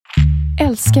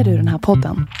Älskar du den här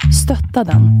podden?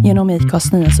 Stötta den genom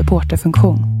IKAs nya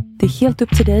supporterfunktion. Det är helt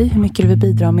upp till dig hur mycket du vill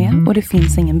bidra med och det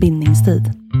finns ingen bindningstid.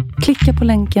 Klicka på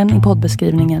länken i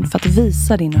poddbeskrivningen för att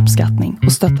visa din uppskattning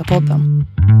och stötta podden.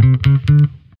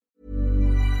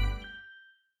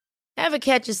 Ever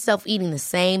catch yourself eating the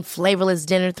same flavorless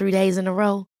dinner 3 days in a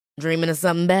row? Dreaming of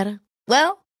something better?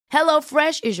 Well,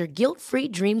 HelloFresh is your guilt-free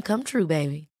dream come true,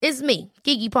 baby. It's me,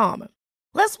 Keke Palmer.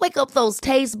 Let's wake up those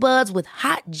taste buds with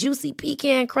hot, juicy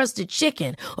pecan-crusted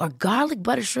chicken or garlic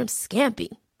butter shrimp scampi.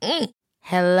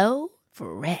 Hello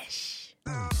Fresh.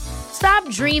 Stop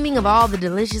dreaming of all the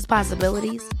delicious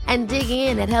possibilities and dig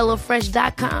in at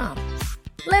HelloFresh.com.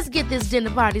 Let's get this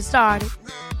dinner party started.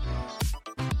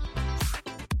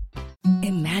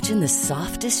 Imagine the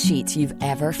softest sheets you've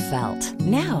ever felt.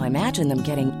 Now imagine them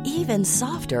getting even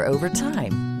softer over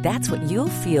time. That's what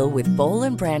you'll feel with Boll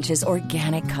 & Branch's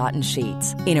organic cotton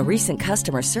sheets. In a recent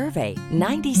customer survey,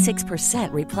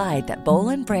 96% replied that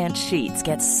Boll & Branch sheets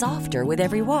get softer with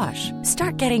every wash.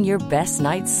 Start getting your best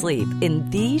night's sleep in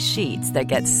these sheets that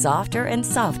get softer and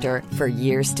softer for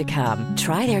years to come.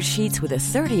 Try their sheets with a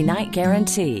 30-night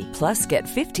guarantee. Plus, get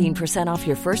 15% off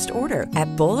your first order at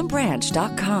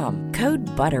bollandbranch.com. Code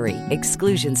BUTTERY.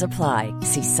 Exclusions apply.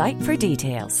 See site for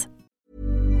details.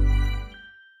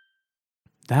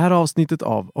 Det här avsnittet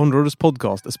av Onroaders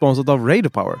podcast är sponsrat av Radio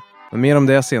Power. Men mer om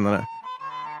det senare.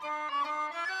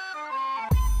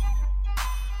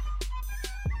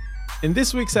 In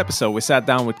this week's episode, we sat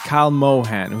down with Kyle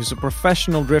Mohan, who's a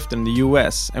professional drifter in the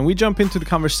US, and we jump into the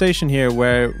conversation here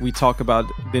where we talk about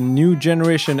the new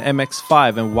generation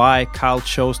MX-5 and why Kyle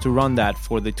chose to run that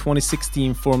for the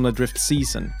 2016 Formula Drift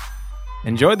season.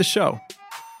 Enjoy the show.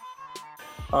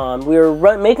 We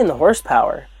were making the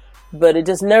horsepower, but it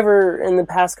just never, in the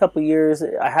past couple of years,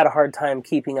 I had a hard time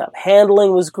keeping up.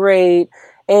 Handling was great,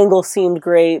 angle seemed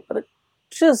great, but it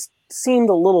just seemed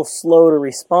a little slow to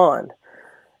respond.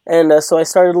 And so I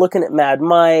started looking at Mad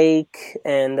Mike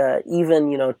and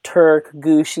even, Turk,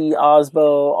 Gucci,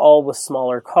 Osbo, all with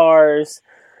smaller cars.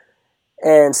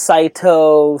 And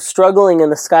Saito, struggling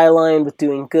in the Skyline but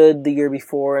doing good the year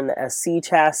before in the SC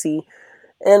chassis.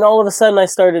 And all of a sudden I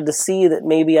started to see that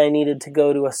maybe I needed to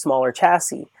go to a smaller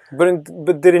chassis.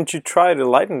 But didn't you try to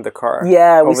lighten the car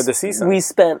over the season? We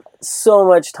spent so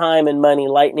much time and money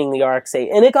lightening the RX-8,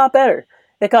 and it got better.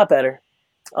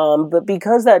 But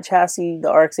because that chassis, the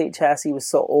RX-8 chassis, was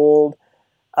so old,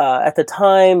 at the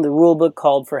time the rulebook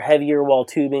called for heavier wall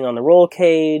tubing on the roll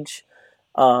cage.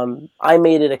 I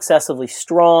made it excessively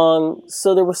strong,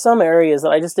 so there were some areas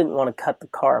that I just didn't want to cut the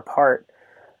car apart.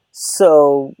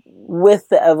 So with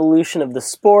the evolution of the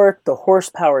sport, the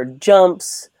horsepower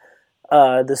jumps,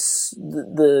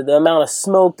 the amount of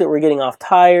smoke that we're getting off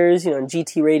tires, in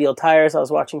GT radial tires, I was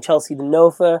watching Chelsea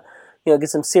Denofa, get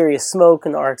some serious smoke,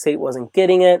 and the RX-8 wasn't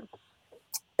getting it.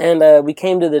 And we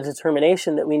came to the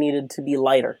determination that we needed to be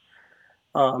lighter.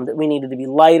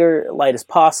 Light as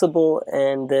possible,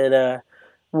 and that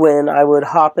when I would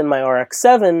hop in my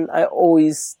RX-7, I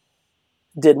always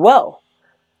did well.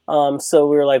 So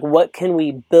we were like, what can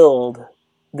we build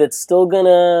that's still going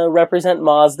to represent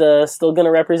Mazda, still going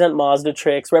to represent Mazda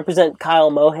tricks, represent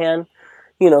Kyle Mohan,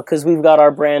 because we've got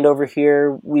our brand over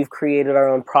here. We've created our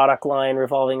own product line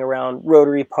revolving around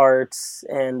rotary parts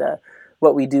and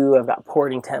what we do. I've got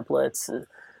porting templates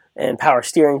and power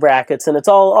steering brackets, and it's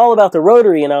all about the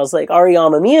rotary. And I was like,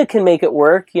 Ariyama Miya can make it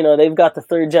work. They've got the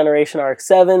third generation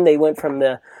RX-7. They went from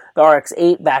the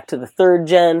RX-8 back to the third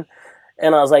gen.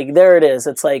 And I was like, there it is.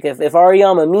 It's like if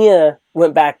Ariyama Miya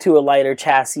went back to a lighter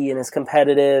chassis and is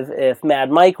competitive, if Mad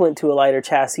Mike went to a lighter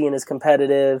chassis and is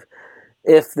competitive,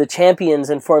 if the champions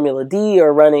in Formula D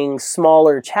are running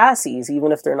smaller chassis,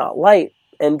 even if they're not light,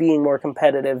 and being more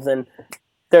competitive, then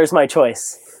there's my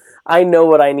choice. I know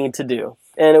what I need to do.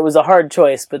 And it was a hard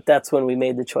choice, but that's when we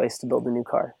made the choice to build a new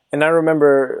car. And I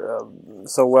remember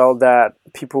so well that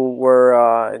people were,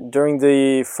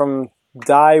 from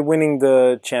Dye winning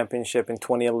the championship in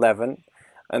 2011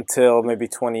 until maybe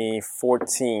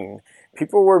 2014,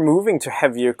 people were moving to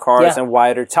heavier cars and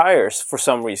wider tires for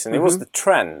some reason. It was the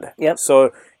trend. Yep.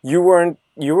 So you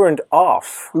weren't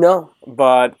off. No.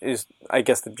 But I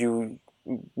guess that you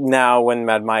now, when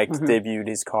Mad Mike debuted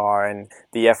his car and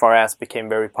the FRS became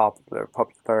very popular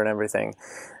and everything,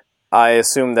 I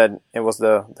assume that it was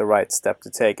the right step to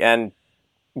take. And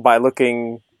by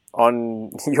looking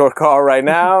on your car right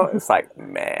now, it's like,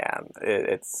 man,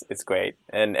 it's great.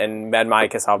 And Mad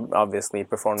Mike has obviously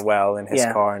performed well in his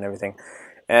car and everything.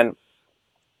 And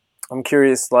I'm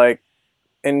curious, like,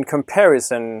 in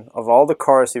comparison of all the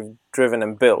cars you've driven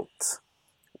and built,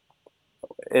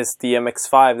 is the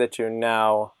MX-5 that you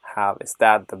now have, is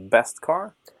that the best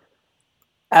car?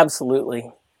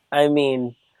 Absolutely. I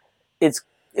mean,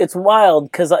 it's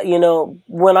wild because, you know,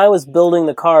 when I was building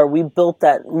the car, we built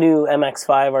that new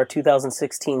MX-5, our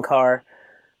 2016 car,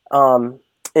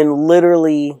 in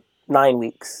literally 9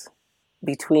 weeks.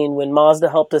 Between when Mazda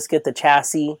helped us get the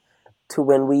chassis to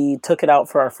when we took it out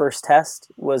for our first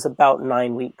test was about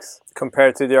 9 weeks.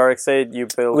 Compared to the RX-8, you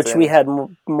built which we had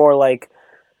more like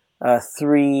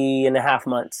 3.5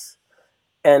 months.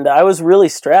 And I was really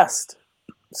stressed.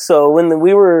 So when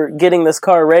we were getting this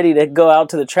car ready to go out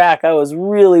to the track, I was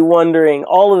really wondering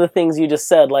all of the things you just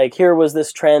said. Like, here was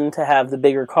this trend to have the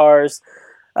bigger cars.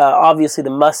 Obviously, the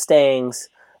Mustangs,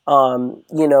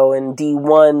 you know, in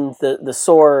D1, the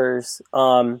Soarers,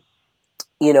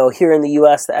 you know, here in the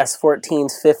U.S., the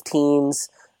S14s, 15s,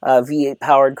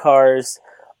 V8-powered cars,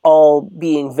 all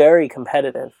being very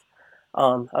competitive.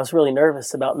 I was really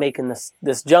nervous about making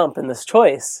this jump and this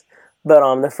choice. But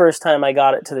the first time I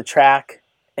got it to the track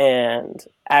and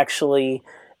actually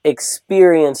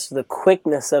experienced the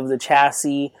quickness of the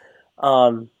chassis,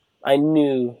 I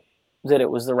knew that it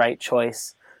was the right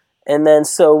choice. And then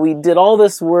so we did all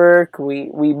this work.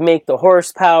 We make the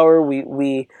horsepower.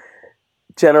 We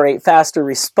generate faster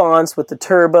response with the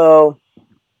turbo.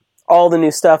 All the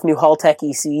new stuff, new Haltech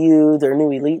ECU, their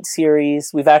new Elite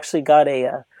series. We've actually got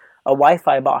a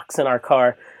Wi-Fi box in our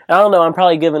car. And I don't know, I'm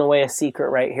probably giving away a secret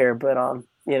right here, but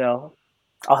you know,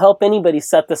 I'll help anybody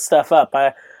set this stuff up.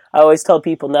 I always tell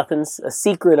people nothing's a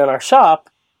secret in our shop,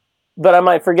 but I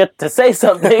might forget to say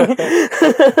something.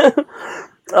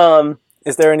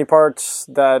 Is there any parts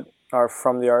that are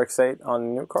from the RX-8 on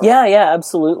the new car? Yeah,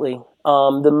 absolutely.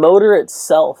 The motor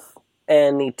itself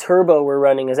and the turbo we're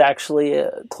running is actually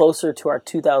closer to our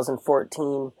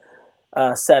 2014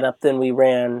 setup than we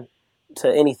ran to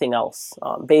anything else.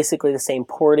 Basically the same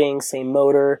porting, same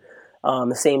motor,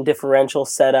 the same differential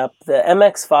setup. The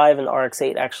MX-5 and the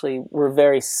RX-8 actually were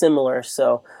very similar.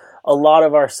 So a lot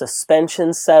of our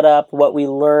suspension setup, what we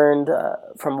learned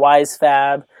from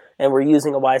WiseFab, and we're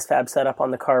using a WiseFab setup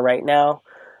on the car right now,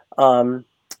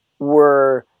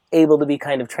 were able to be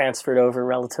kind of transferred over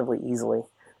relatively easily.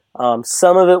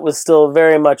 Some of it was still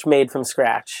very much made from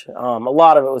scratch. A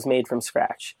lot of it was made from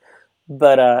scratch.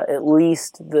 But at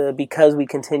least because we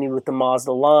continued with the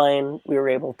Mazda line, we were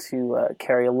able to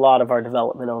carry a lot of our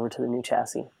development over to the new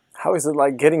chassis. How is it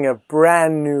like getting a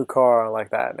brand new car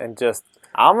like that and just,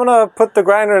 I'm going to put the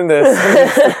grinder in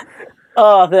this?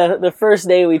 Oh, the first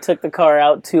day we took the car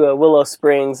out to Willow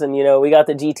Springs, and, you know, we got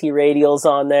the GT radials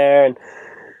on there, and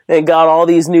got all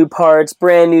these new parts,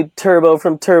 brand new turbo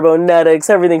from Turbonetics,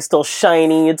 everything's still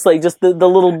shiny. It's like just the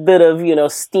little bit of, you know,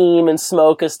 steam and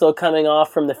smoke is still coming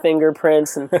off from the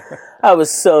fingerprints, and I was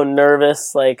so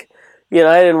nervous. Like, you know,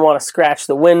 I didn't want to scratch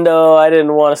the window, I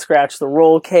didn't want to scratch the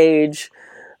roll cage,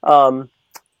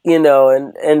 you know,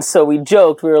 and so we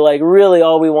joked, we were like, really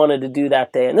all we wanted to do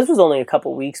that day, and this was only a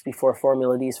couple weeks before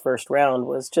Formula D's first round,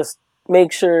 was just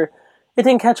make sure it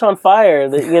didn't catch on fire,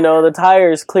 that, you know, the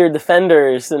tires cleared the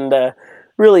fenders, and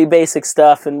really basic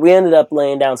stuff. And we ended up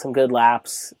laying down some good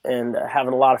laps and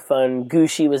having a lot of fun.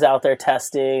 Gucci was out there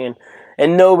testing,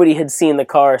 and nobody had seen the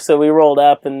car, so we rolled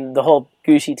up, and the whole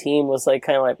Gucci team was like,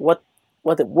 kind of like,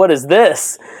 what is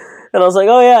this? And I was like,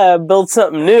 oh yeah, I built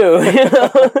something new, you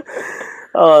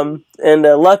know. And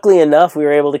luckily enough, we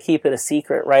were able to keep it a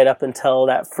secret right up until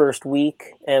that first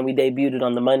week, and we debuted it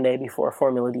on the Monday before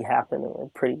Formula D happened, and we're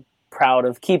pretty proud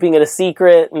of keeping it a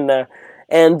secret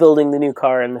and building the new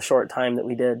car in the short time that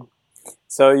we did.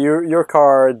 So your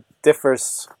car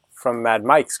differs from Mad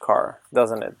Mike's car,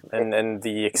 doesn't it? And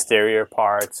the exterior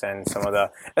parts and some of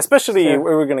the, especially sure.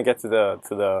 We're going to get to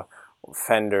the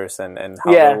fenders and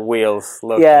how the wheels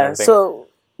look. Yeah. So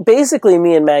basically,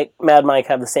 me and Mad Mike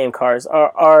have the same cars.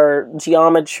 Our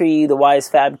geometry, the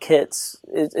WiseFab kits,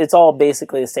 it's all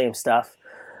basically the same stuff.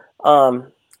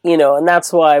 You know, and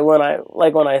that's why when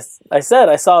I said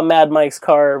I saw Mad Mike's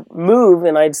car move,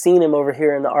 and I'd seen him over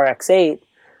here in the RX-8,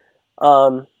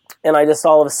 and I just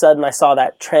all of a sudden I saw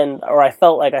that trend, or I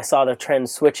felt like I saw the trend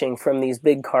switching from these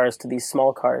big cars to these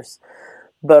small cars.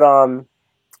 But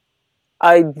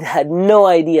I had no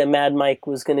idea Mad Mike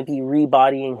was going to be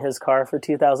rebodying his car for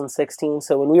 2016.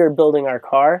 So when we were building our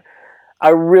car, I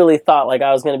really thought like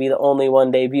I was going to be the only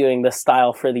one debuting this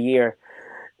style for the year.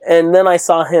 And then I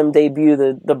saw him debut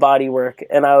the bodywork,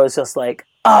 and I was just like,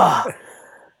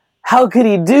 how could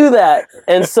he do that?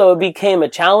 And so it became a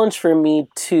challenge for me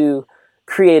to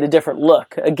create a different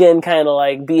look. Again, kind of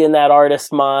like be in that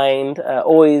artist mind,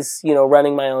 always, you know,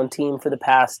 running my own team for the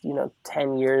past, you know,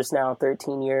 10 years now,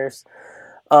 13 years.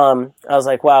 I was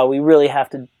like, wow, we really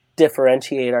have to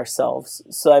differentiate ourselves.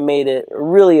 So I made it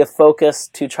really a focus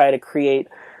to try to create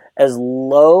as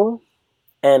low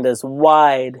and as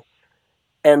wide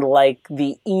and like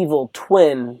the evil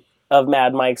twin of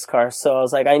Mad Mike's car. So I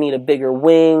was like, I need a bigger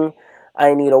wing,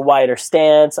 I need a wider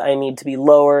stance, I need to be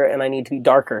lower, and I need to be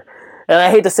darker. And I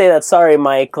hate to say that, sorry,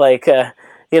 Mike, like, you're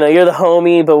the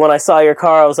homie, but when I saw your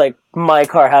car, I was like, my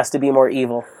car has to be more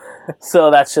evil.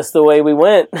 So that's just the way we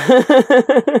went.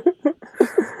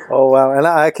 Oh wow! And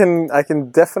I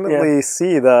can definitely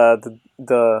see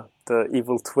the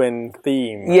evil twin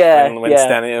theme. Yeah,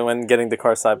 when getting the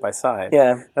car side by side.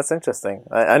 Yeah, that's interesting.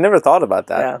 I never thought about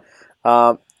that.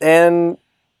 Yeah. And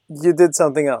you did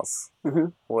something else mm-hmm.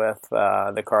 with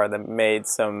the car that made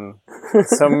some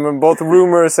both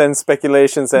rumors and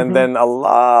speculations, and mm-hmm. then a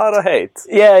lot of hate.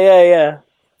 Yeah.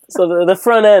 So the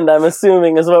front end, I'm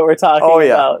assuming, is what we're talking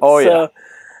about. Oh yeah.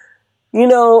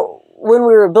 When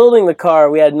we were building the car,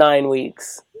 we had 9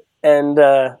 weeks, and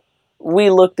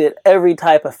we looked at every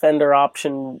type of fender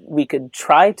option we could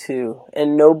try to,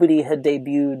 and nobody had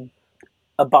debuted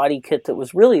a body kit that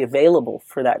was really available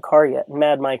for that car yet.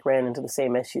 Mad Mike ran into the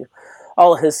same issue.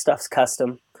 All of his stuff's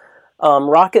custom.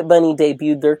 Rocket Bunny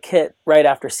debuted their kit right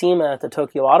after SEMA at the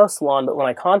Tokyo Auto Salon, but when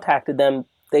I contacted them,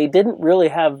 they didn't really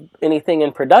have anything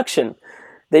in production.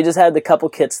 They just had the couple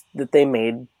kits that they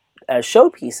made as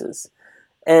showpieces.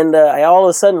 And I all of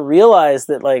a sudden realized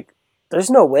that, like, there's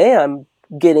no way I'm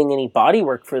getting any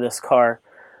bodywork for this car.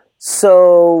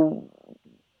 So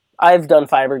I've done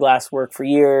fiberglass work for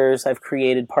years. I've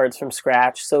created parts from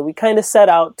scratch. So we kind of set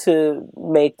out to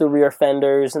make the rear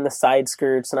fenders and the side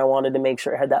skirts, and I wanted to make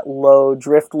sure it had that low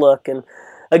drift look. And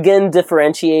again,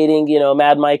 differentiating,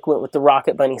 Mad Mike went with the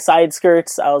Rocket Bunny side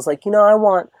skirts. I was like, I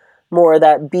want more of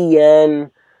that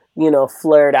BN,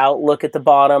 flared out look at the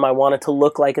bottom. I want it to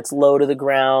look like it's low to the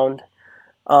ground.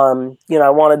 I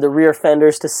wanted the rear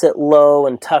fenders to sit low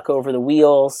and tuck over the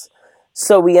wheels.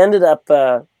 So we ended up,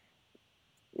 you're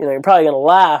probably going to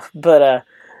laugh, but,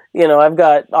 I've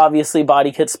got obviously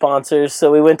body kit sponsors.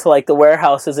 So we went to like the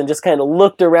warehouses and just kind of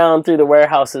looked around through the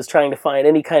warehouses trying to find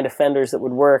any kind of fenders that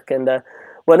would work. And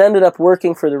what ended up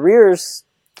working for the rears,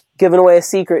 giving away a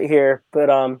secret here, but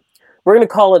we're going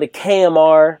to call it a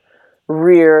KMR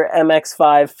rear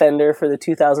MX-5 fender for the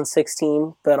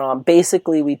 2016, but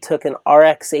basically we took an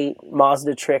RX-8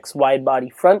 Mazda Trix wide body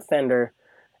front fender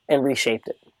and reshaped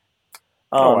it.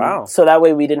 Oh wow! So that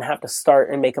way we didn't have to start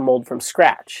and make a mold from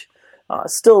scratch.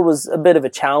 Still was a bit of a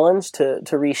challenge to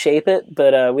reshape it,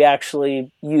 but we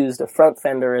actually used a front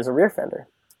fender as a rear fender,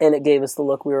 and it gave us the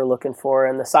look we were looking for.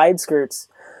 And the side skirts,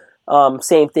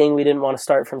 same thing. We didn't want to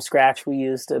start from scratch. We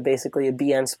used basically a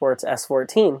BN Sports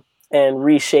S14 and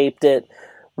reshaped it,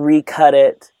 recut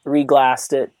it,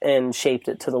 reglassed it, and shaped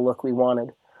it to the look we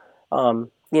wanted.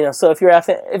 So if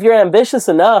you're ambitious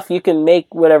enough, you can make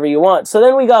whatever you want. So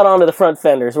then we got onto the front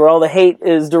fenders, where all the hate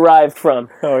is derived from.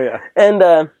 Oh yeah.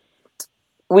 And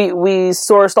we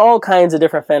sourced all kinds of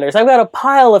different fenders. I've got a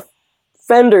pile of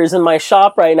fenders in my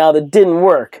shop right now that didn't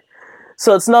work.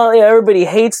 So it's not, everybody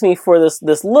hates me for this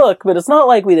look, but it's not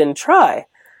like we didn't try.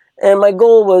 And my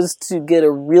goal was to get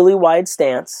a really wide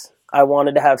stance. I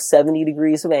wanted to have 70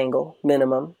 degrees of angle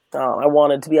minimum. I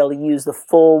wanted to be able to use the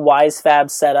full WiseFab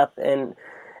setup, and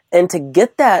to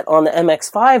get that on the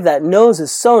MX-5, that nose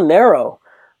is so narrow.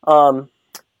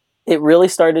 It really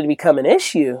started to become an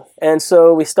issue. And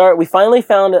so we finally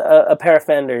found a pair of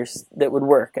fenders that would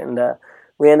work, and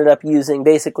we ended up using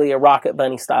basically a Rocket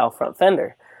Bunny style front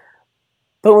fender.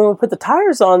 But when we put the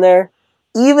tires on there,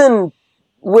 even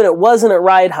when it wasn't at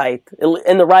ride height,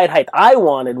 in the ride height I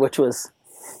wanted, which was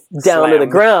down to the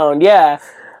ground, there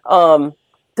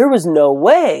was no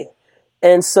way.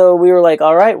 And so we were like,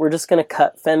 all right, we're just going to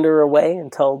cut fender away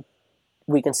until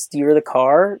we can steer the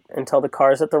car until the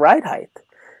car's at the ride height.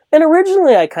 And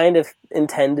originally I kind of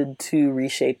intended to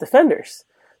reshape the fenders.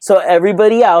 So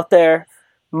everybody out there,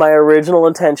 my original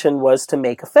intention was to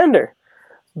make a fender.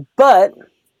 But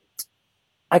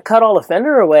I cut all the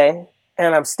fender away,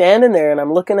 and I'm standing there and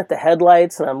I'm looking at the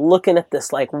headlights, and I'm looking at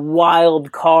this like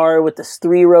wild car with this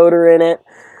 3-rotor in it,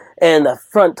 and the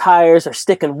front tires are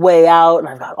sticking way out, and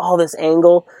I've got all this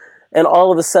angle, and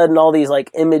all of a sudden all these like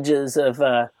images of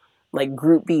like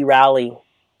Group B rally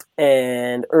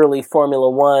and early Formula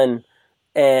One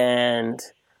and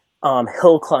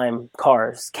hill climb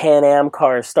cars, Can-Am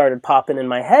cars started popping in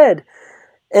my head.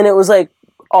 And it was like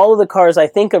all of the cars I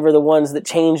think of are the ones that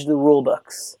changed the rule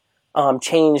books.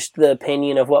 Changed the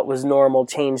opinion of what was normal,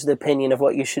 changed the opinion of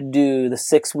what you should do, the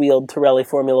 6-wheeled Torelli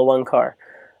Formula One car.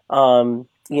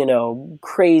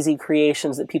 Crazy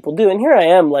creations that people do. And here I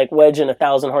am, like, wedging a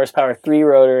 1,000 horsepower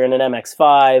 3-rotor in an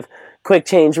MX-5, quick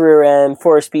change rear end,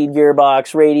 4-speed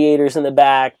gearbox, radiators in the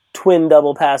back, twin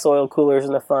double pass oil coolers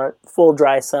in the front, full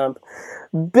dry sump.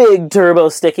 big turbo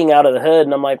sticking out of the hood.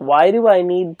 And I'm like, why do I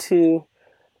need to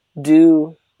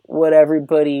do what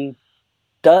everybody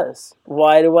does?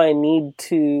 Why do I need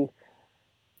to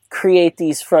create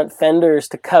these front fenders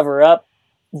to cover up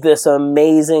this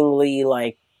amazingly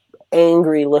like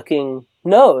angry looking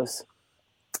nose?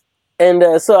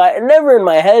 And so I never in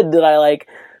my head did I like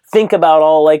think about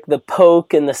all like the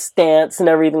poke and the stance and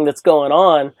everything that's going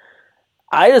on.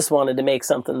 I just wanted to make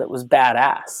something that was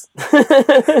badass.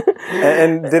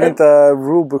 and didn't the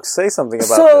rule book say something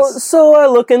about this? So I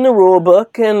look in the rule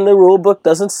book, and the rule book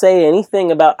doesn't say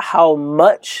anything about how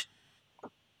much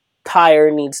tire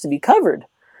needs to be covered.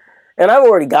 And I've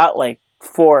already got like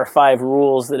 4 or 5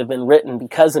 rules that have been written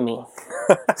because of me.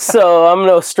 So I'm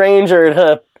no stranger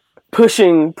to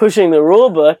pushing the rule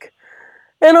book.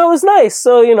 And I was nice.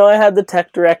 So, I had the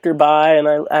tech director by, and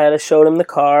I had showed him the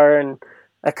car, and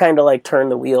I kind of like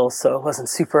turned the wheels so it wasn't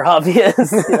super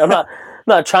obvious. I'm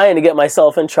not trying to get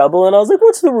myself in trouble. And I was like,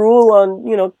 what's the rule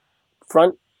on,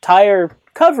 front tire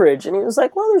coverage? And he was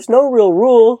like, well, there's no real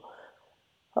rule.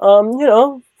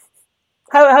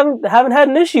 Haven't had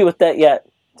an issue with that yet. I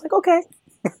was like, okay.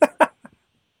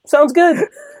 Sounds good.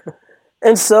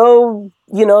 And so,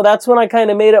 that's when I kind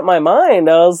of made up my mind.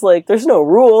 I was like, there's no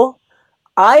rule.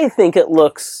 I think it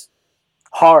looks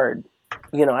hard.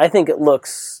 I think it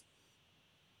looks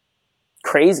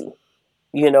crazy.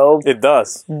 It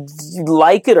does.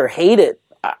 Like it or hate it,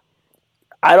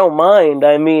 I don't mind.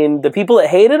 I mean, the people that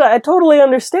hate it, I totally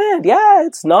understand. Yeah,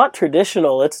 it's not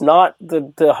traditional. It's not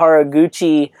the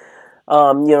Haraguchi,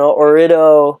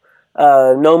 Orido,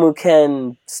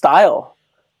 Nomuken style.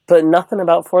 But nothing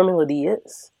about Formula D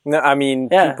is. No, I mean,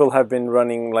 people have been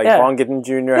running, like Von Gittin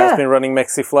Jr. has been running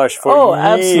Mexi Flush for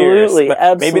years. Absolutely.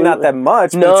 Maybe not that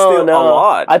much, but still a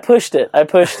lot. I pushed it,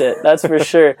 that's for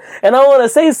sure. And I want to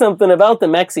say something about the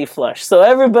Mexi Flush. So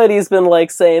everybody's been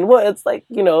like saying, well, it's like,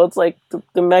 it's like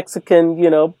the Mexican,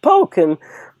 poke. And,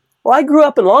 well, I grew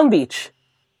up in Long Beach.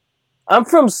 I'm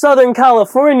from Southern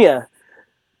California.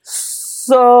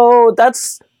 So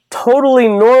that's totally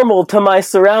normal to my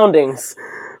surroundings.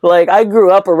 Like, I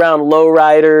grew up around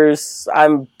lowriders.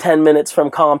 I'm 10 minutes from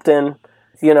Compton.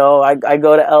 I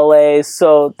go to LA.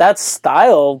 So that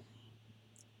style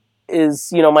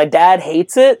is, my dad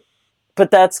hates it, but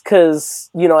that's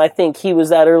because, I think he was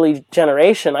that early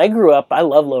generation. I grew up, I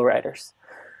love lowriders.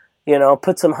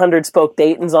 Put some 100-spoke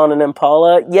Daytons on an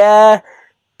Impala. Yeah,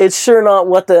 it's sure not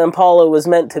what the Impala was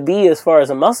meant to be as far as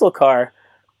a muscle car,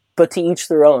 but to each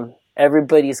their own.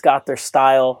 Everybody's got their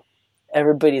style.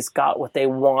 Everybody's got what they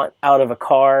want out of a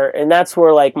car. And that's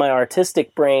where, like, my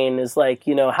artistic brain is like,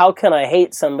 how can I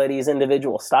hate somebody's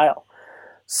individual style?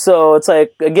 So it's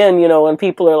like, again, when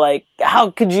people are like,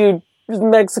 how could you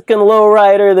Mexican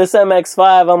lowrider this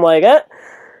MX-5? I'm like,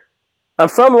 I'm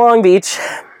from Long Beach.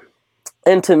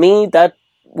 And to me, that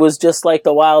was just like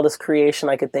the wildest creation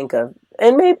I could think of.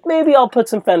 And maybe I'll put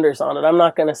some fenders on it. I'm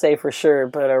not going to say for sure.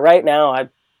 But right now,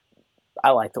 I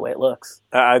like the way it looks.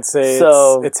 I'd say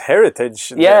so, it's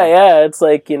heritage. Yeah. It's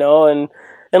like, and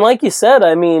like you said,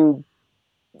 I mean,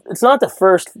 it's not the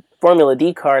first Formula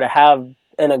D car to have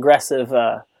an aggressive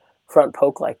front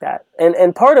poke like that.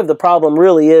 And part of the problem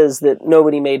really is that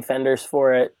nobody made fenders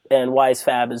for it, and Wise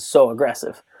Fab is so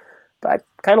aggressive. But I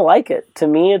kind of like it. To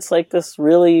me, it's like this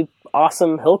really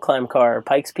awesome hill climb car,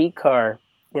 Pikes Peak car.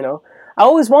 I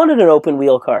always wanted an open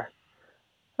wheel car.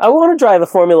 I want to drive a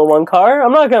Formula 1 car.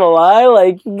 I'm not going to lie.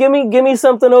 Like, give me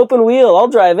something open wheel. I'll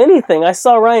drive anything. I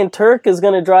saw Ryan Turk is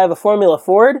going to drive a Formula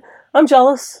Ford. I'm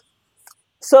jealous.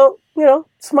 So,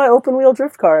 it's my open wheel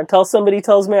drift car until somebody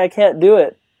tells me I can't do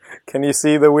it. Can you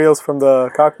see the wheels from the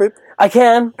cockpit? I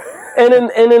can. And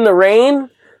in the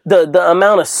rain, the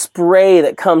amount of spray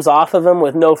that comes off of them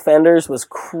with no fenders was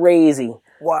crazy.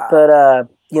 Wow. But,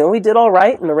 we did all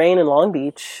right in the rain in Long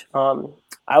Beach.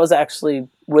 I was actually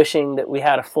wishing that we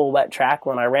had a full wet track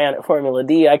when I ran at Formula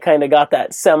D. I kind of got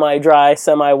that semi-dry,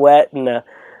 semi-wet, and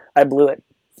I blew it.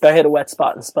 I hit a wet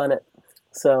spot and spun it.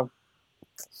 So,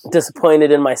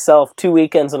 disappointed in myself 2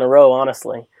 weekends in a row,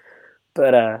 honestly.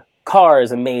 But car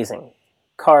is amazing.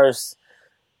 Car's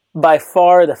by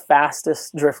far the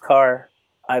fastest drift car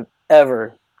I've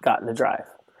ever gotten to drive.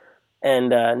 And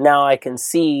now I can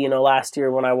see, last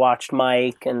year when I watched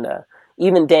Mike and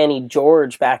even Danny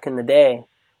George back in the day,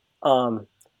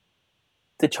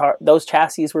 those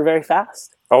chassis were very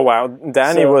fast. Oh, wow.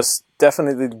 Danny was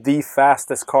definitely the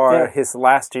fastest car his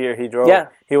last year he drove. Yeah.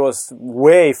 He was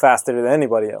way faster than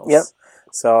anybody else. Yep.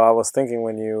 So I was thinking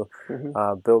when you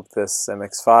built this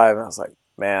MX-5, I was like,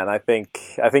 man, I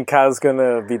think Kyle's going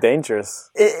to be dangerous.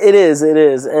 It is.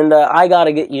 And I got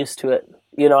to get used to it.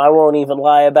 I won't even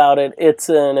lie about it. It's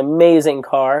an amazing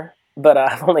car. but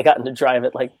I've only gotten to drive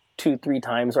it like 2-3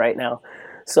 times right now.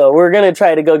 So we're going to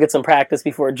try to go get some practice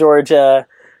before Georgia.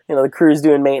 The crew's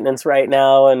doing maintenance right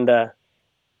now, and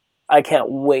I can't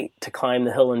wait to climb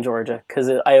the hill in Georgia because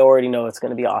I already know it's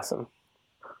going to be awesome.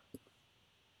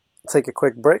 Take a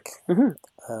quick break.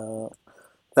 Mm-hmm.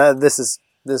 This is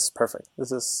perfect.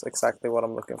 This is exactly what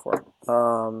I'm looking for.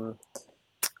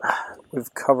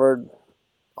 We've covered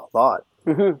a lot.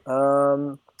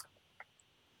 Mm-hmm.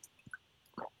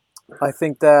 I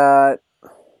think that,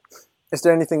 is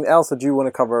there anything else that you want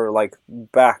to cover, like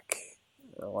back,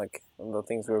 like the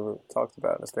things we talked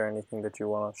about? Is there anything that you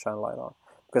want to shine light on?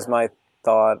 Because my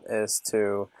thought is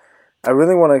I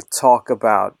really want to talk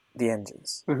about the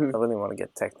engines. Mm-hmm. I really want to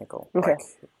get technical. Okay. Like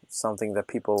something that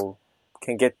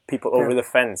can get people over the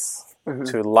fence Mm-hmm.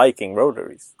 to liking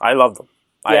rotaries. I love them.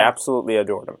 I Yeah. absolutely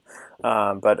adore them.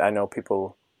 But I know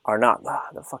people are not.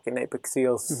 The fucking Apex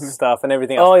Seals Mm-hmm. stuff and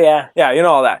everything else. Oh, yeah. Yeah, you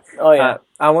know all that. Oh, yeah.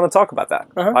 I want to talk about that.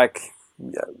 Uh-huh. Like,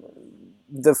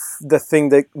 the thing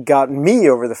that got me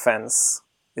over the fence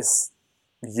is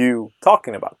you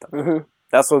talking about them. Mm-hmm.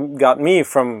 That's what got me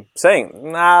from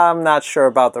saying, nah, I'm not sure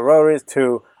about the rotaries,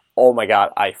 to, oh my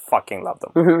god, I fucking love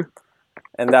them. Mm-hmm.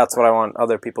 And that's what I want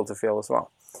other people to feel as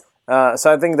well.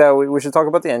 So I think that we should talk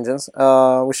about the engines.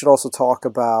 We should also talk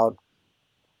about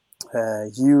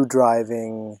you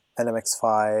driving an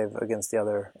MX-5 against the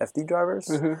other FD drivers.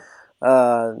 Mm-hmm.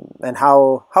 And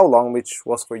how Long Beach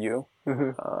was for you.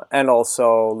 Mm-hmm. And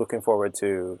also looking forward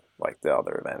to like the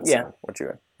other events. Yeah. And what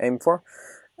you aim for.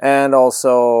 And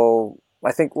also,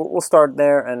 I think we'll start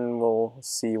there and we'll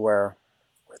see where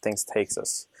things takes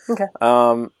us. Okay.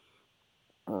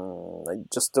 I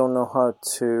just don't know how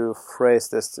to phrase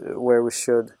this, where we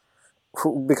should,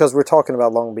 because we're talking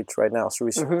about Long Beach right now, so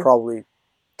we should Mm-hmm. probably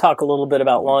Talk a little bit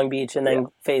about Long Beach and then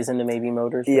phase into maybe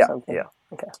motors or something. Yeah.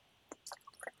 Okay.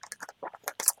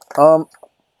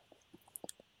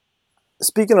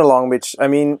 Speaking of Long Beach, I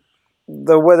mean,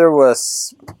 the weather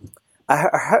was.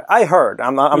 I heard.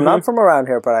 I'm not from around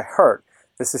here, but I heard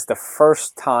this is the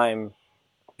first time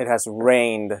it has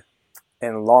rained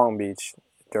in Long Beach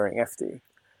during FD,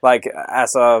 like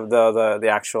as of the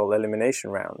actual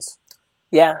elimination rounds.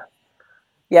 Yeah.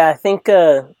 I think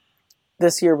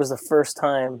this year was the first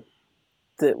time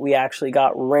that we actually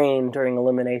got rain during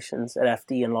eliminations at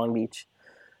FD in Long Beach.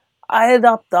 I had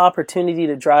the opportunity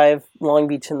to drive Long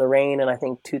Beach in the rain in, I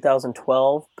think,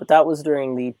 2012, but that was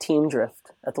during the team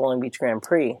drift at the Long Beach Grand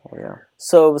Prix. Oh, yeah.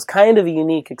 So it was kind of a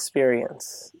unique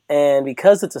experience. And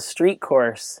because it's a street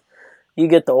course, you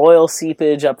get the oil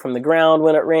seepage up from the ground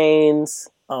when it rains.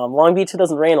 Long Beach, it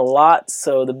doesn't rain a lot,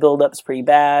 so the buildup's pretty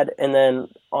bad. And then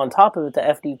on top of it, the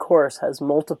FD course has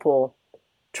multiple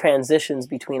transitions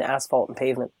between asphalt and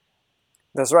pavement.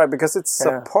 That's right, because it's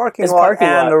a parking It's lot parking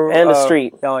lot and a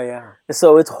street. Oh, yeah.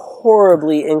 So it's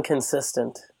horribly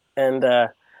inconsistent. And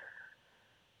I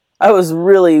was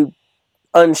really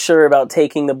unsure about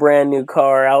taking the brand new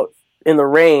car out in the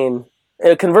rain,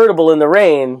 a convertible in the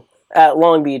rain at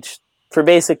Long Beach for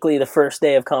basically the first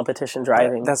day of competition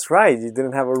driving. That's right. You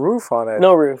didn't have a roof on it.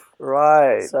 No roof.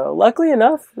 Right. So luckily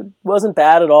enough, it wasn't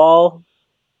bad at all.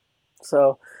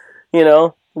 So,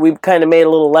 we kind of made a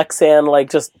little Lexan, like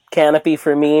just canopy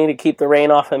for me to keep the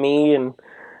rain off of me. And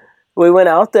we went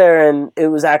out there and it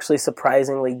was actually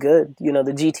surprisingly good. The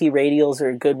GT radials are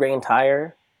a good rain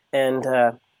tire. And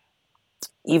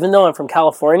even though I'm from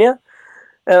California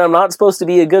and I'm not supposed to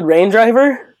be a good rain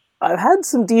driver, I've had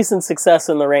some decent success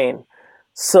in the rain.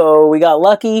 So we got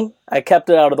lucky. I kept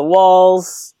it out of the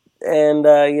walls. And,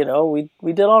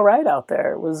 we did all right out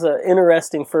there. It was an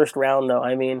interesting first round, though.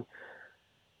 I mean,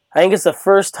 I think it's the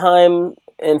first time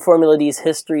in Formula D's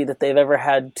history that they've ever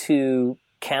had to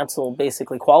cancel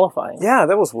basically qualifying. Yeah,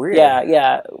 that was weird.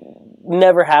 Yeah.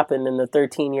 Never happened in the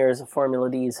 13 years of Formula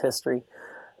D's history.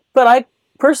 But I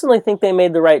personally think they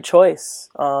made the right choice.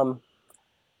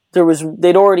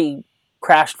 They'd already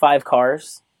crashed 5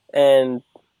 cars, and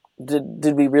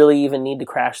did we really even need to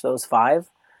crash those 5?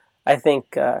 I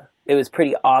think it was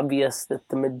pretty obvious that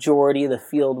the majority of the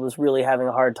field was really having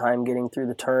a hard time getting through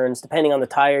the turns, depending on the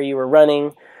tire you were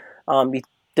running,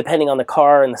 depending on the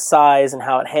car and the size and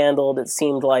how it handled. It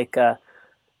seemed like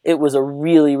it was a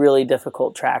really, really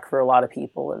difficult track for a lot of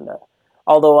people. And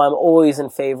although I'm always in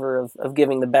favor of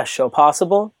giving the best show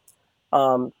possible,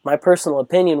 my personal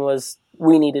opinion was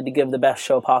we needed to give the best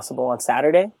show possible on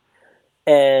Saturday.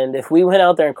 And if we went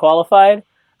out there and qualified,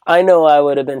 I know I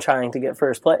would have been trying to get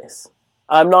first place.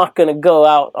 I'm not going to go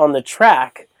out on the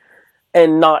track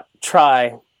and not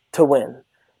try to win.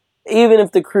 Even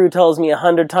if the crew tells me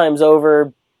 100 times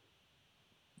over,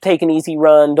 take an easy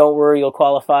run, don't worry, you'll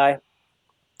qualify.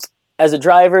 as a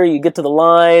driver, you get to the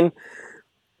line,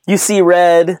 you see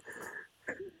red,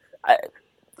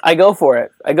 I go for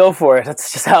it.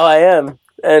 That's just how I am.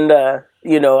 And, I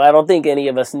don't think any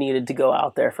of us needed to go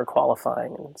out there for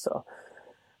qualifying. And so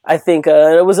I think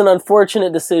it was an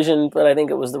unfortunate decision, but I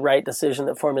think it was the right decision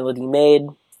that Formula D made.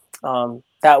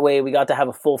 That way we got to have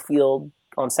a full field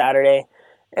on Saturday,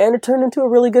 and it turned into a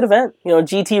really good event.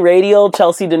 GT Radial,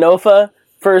 Chelsea Denofa,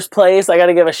 first place. I got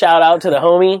to give a shout out to the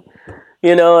homie.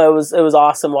 It was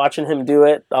awesome watching him do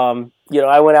it.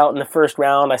 I went out in the first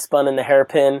round. I spun in the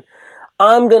hairpin.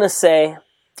 I'm going to say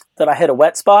that I hit a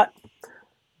wet spot,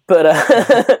 but,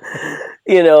 I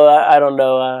don't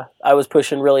know. I was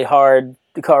pushing really hard.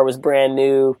 The car was brand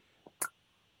new.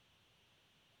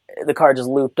 The car just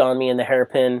looped on me in the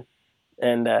hairpin,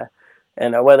 and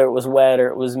whether it was wet or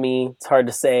it was me, it's hard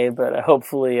to say, but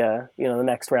hopefully, the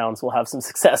next rounds we'll have some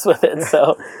success with it.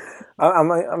 So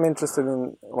I'm interested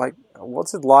in, like,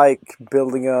 what's it like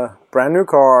building a brand new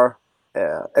car?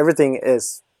 Everything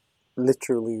is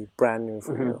literally brand new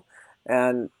for you,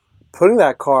 and putting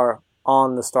that car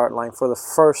on the start line for the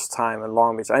first time in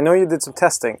Long Beach. I know you did some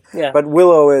testing, but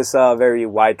Willow is a very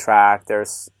wide track.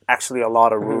 There's actually a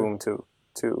lot of room to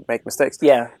make mistakes.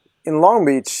 Yeah. In Long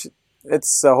Beach,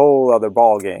 it's a whole other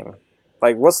ball game.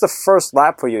 Like, what's the first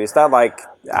lap for you? Is that like,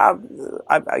 I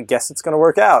guess it's going to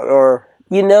work out, or?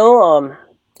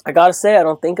 I got to say, I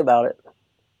don't think about it.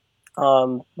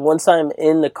 Once I'm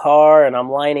in the car and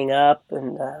I'm lining up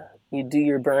and you do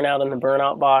your burnout in the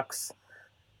burnout box,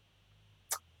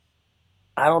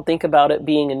 I don't think about it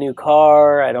being a new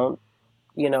car. I don't,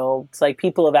 it's like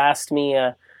people have asked me,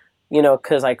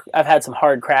 because I've had some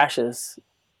hard crashes.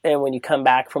 And when you come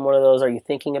back from one of those, are you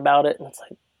thinking about it? And it's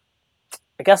like,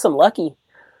 I guess I'm lucky.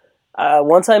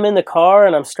 Once I'm in the car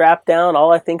and I'm strapped down,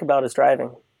 all I think about is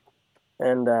driving.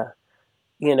 And,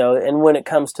 and when it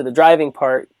comes to the driving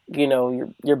part,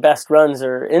 your best runs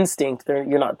are instinct.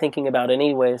 You're not thinking about it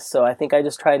anyways. So I think I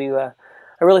just try to,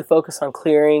 I really focus on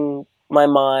clearing my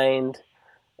mind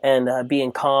and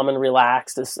being calm and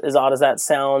relaxed. As odd as that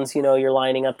sounds, you're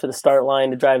lining up to the start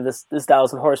line to drive this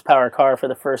 1,000 horsepower car for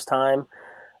the first time.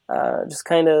 Just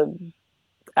kind of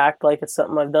act like it's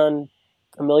something I've done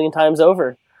a million times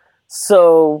over.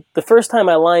 So the first time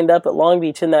I lined up at Long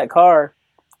Beach in that car,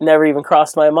 never even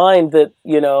crossed my mind that,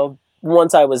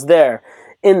 once I was there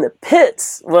in the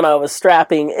pits, when I was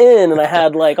strapping in and I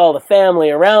had like all the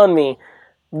family around me,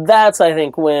 that's, I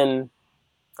think, when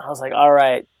I was like, all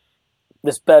right,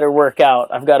 this better work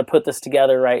out. I've got to put this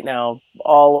together right now.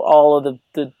 All of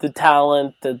the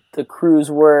talent, the crew's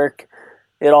work,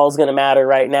 it all's going to matter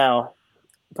right now.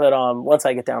 But once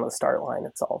I get down to the start line,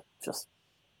 it's all just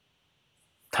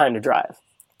time to drive.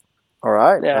 All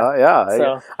right. Yeah.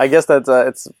 So, I guess that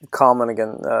it's common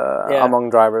again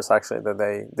among drivers actually that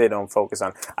they don't focus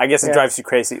on. I guess it drives you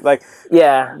crazy. Like,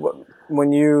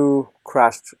 when you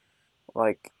crashed,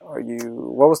 like,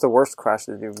 what was the worst crash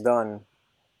that you've done?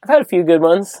 I've had a few good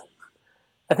ones.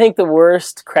 I think the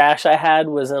worst crash I had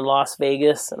was in Las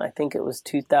Vegas, and I think it was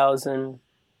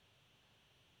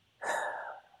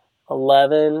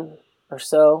 2011 or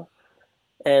so.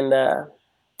 And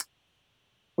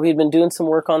we'd been doing some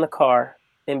work on the car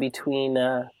in between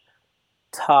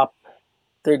top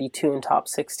 32 and top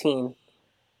 16.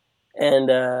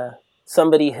 And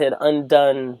somebody had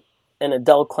undone an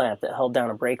Adele clamp that held down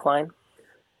a brake line.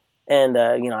 And,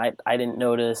 I didn't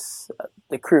notice.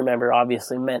 The crew member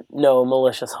obviously meant no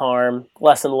malicious harm.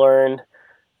 Lesson learned.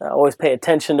 Always pay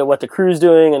attention to what the crew's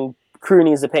doing, and crew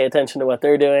needs to pay attention to what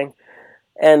they're doing.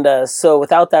 And so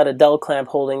without that Adele clamp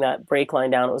holding that brake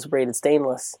line down, it was braided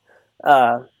stainless.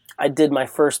 I did my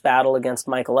first battle against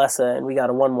Michael Essa, and we got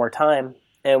a one more time.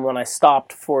 And when I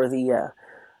stopped for the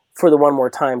one more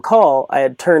time call, I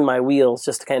had turned my wheels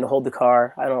just to kind of hold the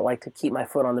car. I don't like to keep my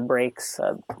foot on the brakes.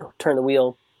 Turn the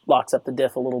wheel, locks up the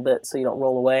diff a little bit so you don't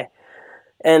roll away.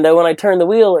 And when I turned the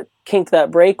wheel, it kinked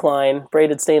that brake line,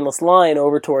 braided stainless line,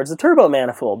 over towards the turbo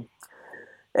manifold.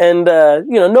 And,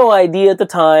 no idea at the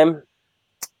time.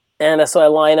 And so I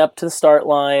line up to the start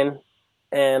line,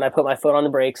 and I put my foot on the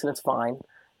brakes, and it's fine.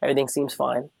 Everything seems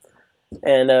fine.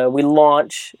 And we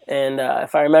launch, and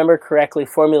if I remember correctly,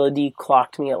 Formula D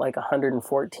clocked me at like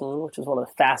 114, which was one of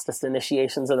the fastest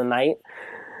initiations of the night.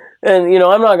 And,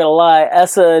 I'm not going to lie,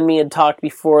 Essa and me had talked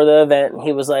before the event, and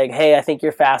he was like, hey, I think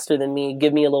you're faster than me.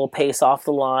 Give me a little pace off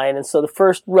the line. And so the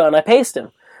first run, I paced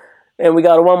him. And we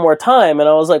got it one more time, and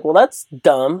I was like, well, that's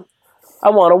dumb. I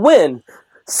want to win.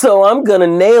 So I'm going to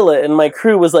nail it. And my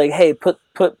crew was like, hey, put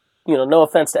no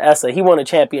offense to Essa. He won a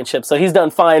championship, so he's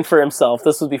done fine for himself.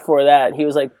 This was before that. And he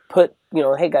was like,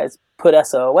 hey, guys, put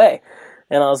Essa away.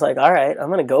 And I was like, all right, I'm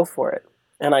going to go for it.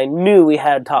 and I knew we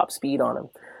had top speed on him.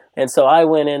 And so I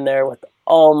went in there with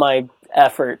all my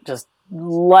effort, just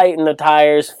lighting the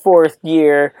tires, 4th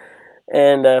gear,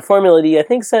 and Formula D, I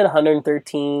think, said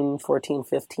 113, 14,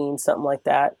 15, something like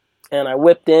that. And I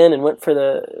whipped in and went for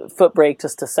the foot brake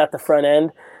just to set the front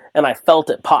end, and I felt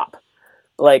it pop.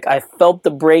 Like, I felt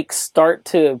the brake start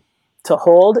to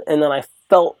hold, and then I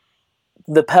felt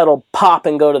the pedal pop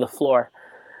and go to the floor.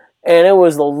 And it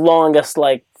was the longest,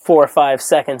 4 or 5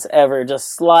 seconds ever,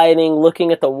 just sliding,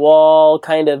 looking at the wall,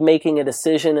 kind of making a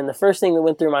decision. And the first thing that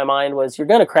went through my mind was, you're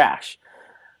going to crash.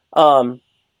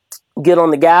 Get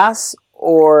on the gas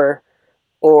or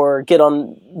get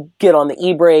on the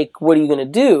e-brake. What are you going to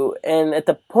do? And at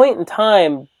the point in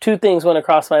time, 2 things went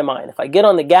across my mind. If I get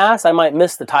on the gas, I might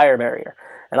miss the tire barrier,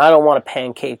 and I don't want to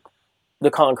pancake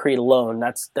the concrete alone.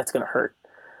 That's going to hurt.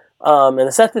 And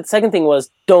the second thing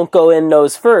was, don't go in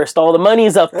nose first. All the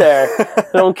money's up there.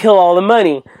 Don't kill all the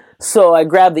money. So I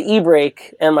grabbed the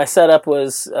e-brake, and my setup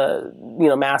was,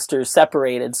 masters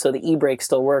separated, so the e-brake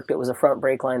still worked. It was a front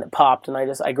brake line that popped, and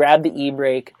I grabbed the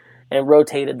e-brake and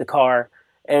rotated the car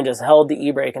and just held the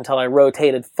e-brake until I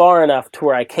rotated far enough to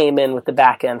where I came in with the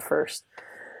back end first.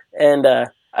 And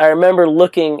I remember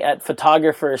looking at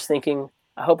photographers thinking,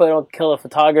 I hope I don't kill a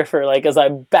photographer, as I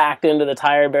backed into the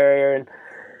tire barrier. And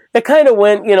it kind of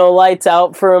went, lights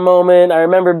out for a moment. I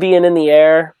remember being in the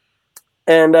air,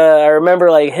 and I remember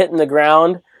hitting the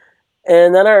ground.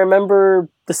 And then I remember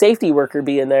the safety worker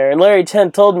being there. And Larry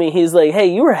Chen told me, he's like, hey,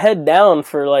 you were head down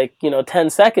for 10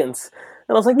 seconds.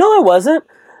 And I was like, no, I wasn't.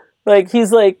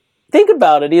 He's like, think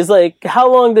about it. He's like,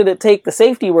 how long did it take the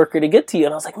safety worker to get to you?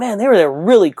 And I was like, man, they were there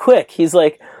really quick. He's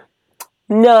like,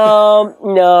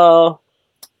 no.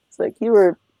 It's like,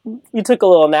 you took a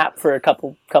little nap for a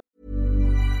couple.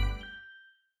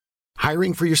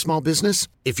 Hiring for your small business?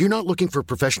 If you're not looking for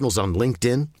professionals on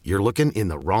LinkedIn, you're looking in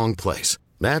the wrong place.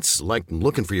 That's like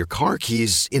looking for your car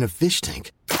keys in a fish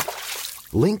tank.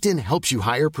 LinkedIn helps you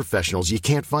hire professionals you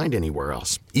can't find anywhere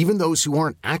else, even those who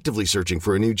aren't actively searching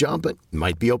for a new job but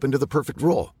might be open to the perfect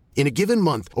role. In a given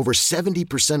month, over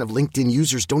 70% of LinkedIn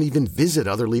users don't even visit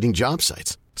other leading job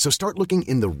sites. So start looking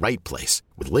in the right place.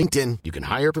 With LinkedIn, you can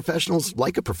hire professionals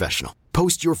like a professional.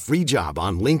 Post your free job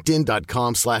on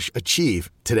linkedin.com/achieve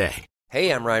today.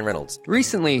 Hey, I'm Ryan Reynolds.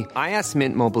 Recently, I asked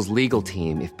Mint Mobile's legal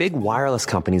team if big wireless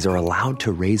companies are allowed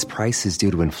to raise prices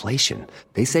due to inflation.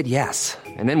 They said yes.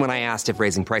 And then when I asked if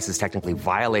raising prices technically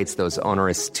violates those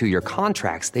onerous 2-year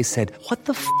contracts, they said, what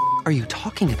the f*** are you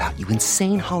talking about, you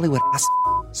insane Hollywood ass f-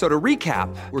 So to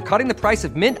recap, we're cutting the price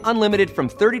of Mint Unlimited from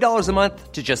 $30 a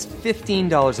month to just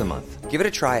 $15 a month. Give it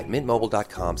a try at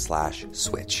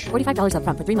mintmobile.com/switch. $45 up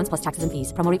front for 3 months plus taxes and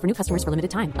fees. Promo rate for new customers for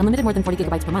limited time. Unlimited more than 40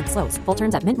 gigabytes per month. Slows full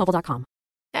terms at mintmobile.com.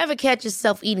 Ever catch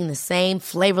yourself eating the same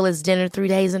flavorless dinner 3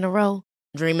 days in a row?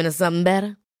 Dreaming of something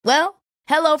better? Well,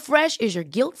 HelloFresh is your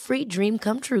guilt-free dream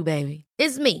come true, baby.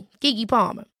 It's me, Keke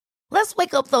Palmer. Let's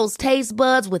wake up those taste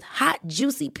buds with hot,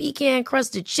 juicy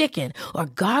pecan-crusted chicken or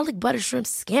garlic butter shrimp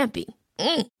scampi.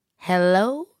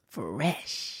 Hello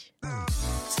Fresh.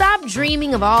 Stop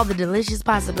dreaming of all the delicious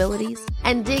possibilities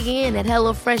and dig in at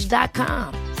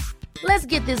HelloFresh.com. Let's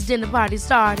get this dinner party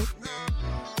started.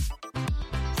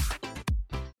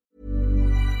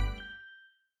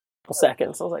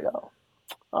 Seconds. I was like, oh,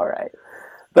 all right.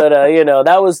 But,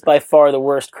 that was by far the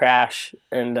worst crash.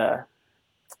 And, and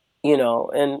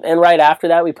right after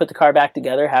that, we put the car back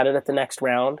together, had it at the next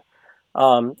round.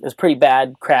 It was a pretty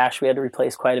bad crash. We had to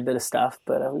replace quite a bit of stuff,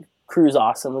 but crew's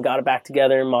awesome. We got it back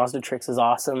together. Mazda Tricks is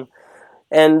awesome.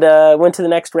 And went to the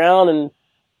next round and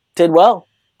did well.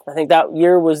 I think that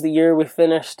year was the year we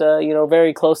finished,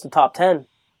 very close to top 10.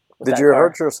 Did you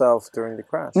hurt yourself during the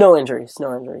crash? No injuries.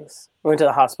 Went to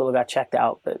the hospital, got checked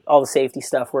out, but all the safety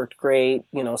stuff worked great.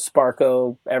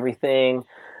 Sparco, everything.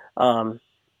 No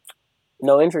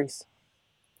injuries.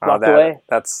 Walked away.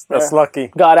 That's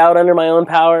lucky. Got out under my own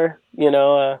power.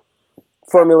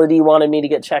 Formula D wanted me to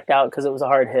get checked out because it was a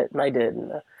hard hit, and I did.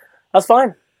 And I was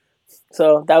fine.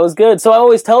 So that was good. So I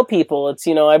always tell people, it's,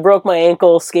 I broke my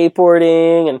ankle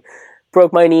skateboarding and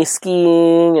broke my knee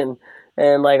skiing and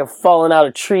I've fallen out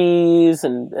of trees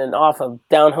and off of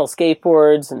downhill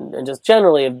skateboards and just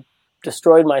generally have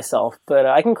destroyed myself. But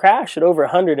I can crash at over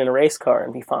 100 in a race car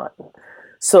and be fine.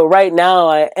 So right now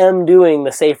I am doing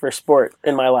the safer sport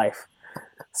in my life.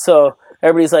 So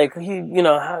everybody's like,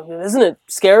 isn't it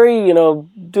scary,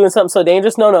 doing something so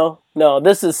dangerous? No,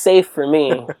 this is safe for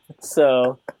me.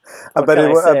 So I bet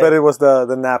it was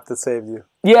the nap that saved you.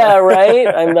 Yeah, right?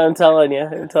 I'm telling you.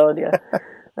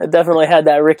 I definitely had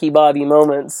that Ricky Bobby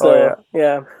moment. So,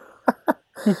 yeah.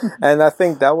 And I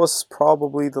think that was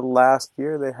probably the last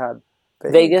year they had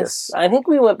Vegas. I think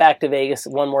we went back to Vegas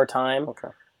one more time. Okay.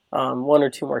 One or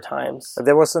two more times.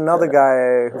 There was another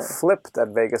guy who flipped at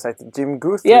Vegas. I think Jim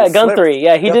Guthrie. Yeah, Guthrie.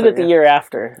 Yeah, he did it the year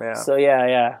after. Yeah. So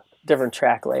yeah. Different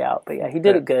track layout. But yeah, he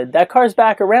did it good. That car's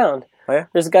back around. Oh, yeah?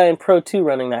 There's a guy in Pro 2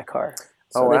 running that car.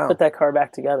 So wow. they put that car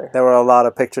back together. There were a lot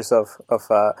of pictures of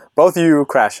both you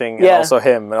crashing and also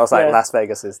him. And I was like, Las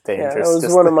Vegas is dangerous. Yeah, that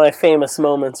was one of my famous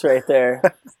moments right there,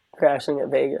 crashing at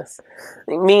Vegas. I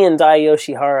think me and Dai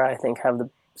Yoshihara, I think, have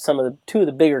two of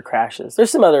the bigger crashes. There's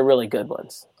some other really good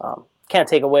ones. Can't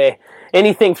take away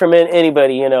anything from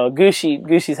anybody, you know.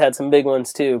 Gushi's had some big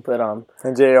ones too, but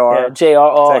and JR.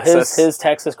 JR, Texas. his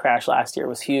Texas crash last year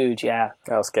was huge. Yeah,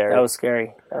 that was scary.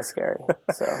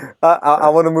 So I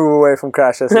want to move away from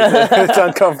crashes. It's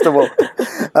uncomfortable.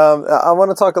 I want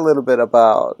to talk a little bit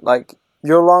about like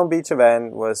your Long Beach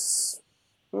event was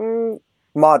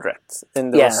moderate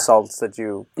in the results that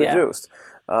you produced,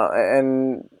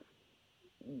 and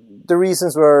the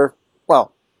reasons were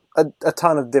a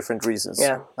ton of different reasons.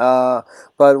 Yeah.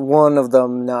 But one of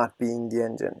them not being the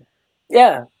engine.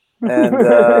 Yeah. And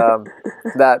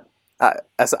that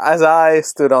as I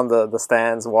stood on the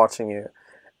stands watching you,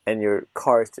 and your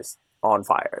car is just on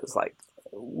fire. It's like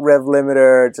rev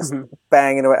limiter just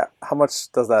banging away. How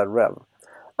much does that rev?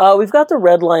 We've got the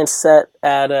red line set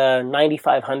at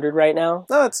 9,500 right now.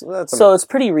 No, that's so it's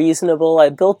pretty reasonable. I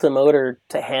built the motor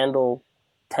to handle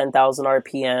 10,000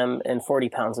 RPM and 40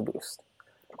 pounds of boost.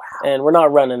 Wow. And we're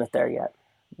not running it there yet.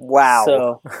 Wow.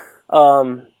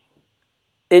 So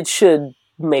it should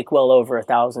make well over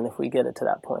 1,000 if we get it to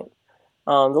that point.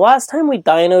 The last time we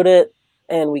dynoed it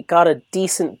and we got a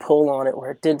decent pull on it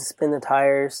where it didn't spin the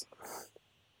tires,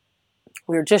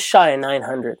 we were just shy of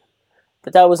 900.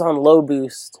 But that was on low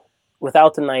boost,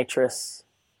 without the nitrous,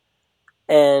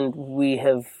 and we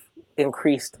have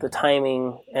increased the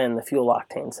timing and the fuel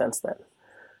octane since then.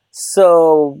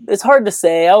 So it's hard to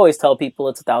say. I always tell people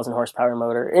it's a 1,000 horsepower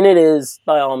motor, and it is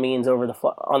by all means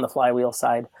on the flywheel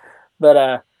side.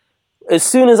 But as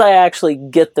soon as I actually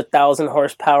get the 1,000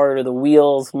 horsepower to the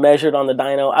wheels measured on the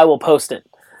dyno, I will post it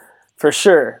for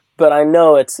sure. But I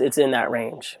know it's in that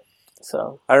range.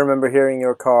 So I remember hearing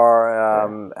your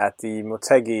car at the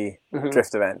Motegi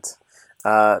drift event.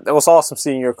 It was awesome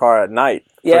seeing your car at night,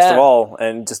 first of all,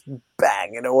 and just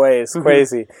banging away. It's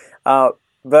crazy.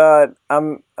 But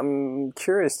I'm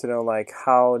curious to know, like,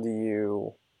 how do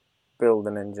you build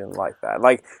an engine like that?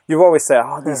 Like, you've always said,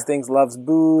 these things loves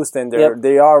boost and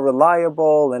they are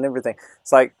reliable and everything.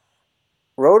 It's like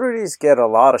rotaries get a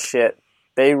lot of shit.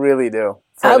 They really do.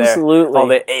 Absolutely. All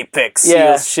the Apex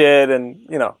seals shit and,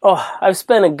 you know. Oh, I've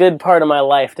spent a good part of my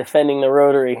life defending the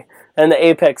rotary and the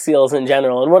Apex seals in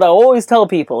general. And what I always tell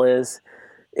people is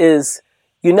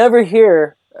you never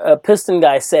hear a piston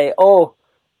guy say, "Oh,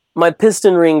 my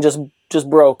piston ring just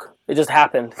broke. It just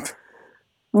happened."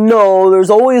 No, there's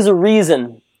always a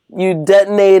reason. You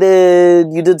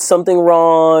detonated, you did something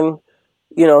wrong.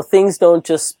 You know, things don't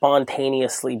just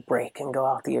spontaneously break and go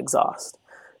out the exhaust.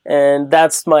 And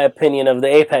that's my opinion of the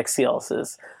Apex seals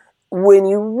is when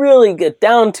you really get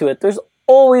down to it, there's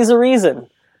always a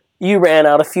reason. You ran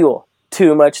out of fuel,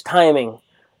 too much timing,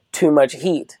 too much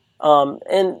heat.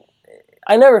 And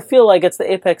I never feel like it's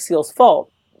the Apex seal's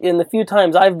fault. In the few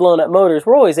times I've blown up motors,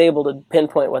 we're always able to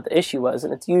pinpoint what the issue was,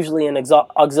 and it's usually an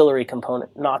auxiliary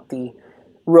component, not the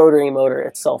rotary motor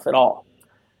itself at all.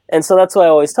 And so that's why I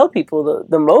always tell people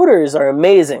the motors are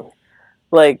amazing.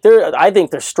 Like I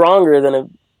think they're stronger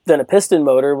than a piston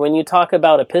motor. When you talk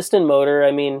about a piston motor,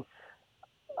 I mean,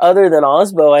 other than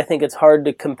Osbo, I think it's hard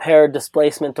to compare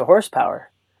displacement to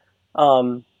horsepower.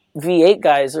 V8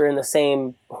 guys are in the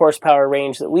same horsepower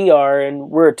range that we are, and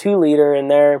we're a 2-liter, and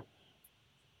they're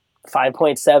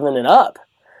 5.7 and up.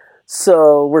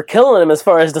 So we're killing them as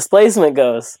far as displacement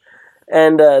goes.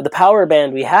 And the power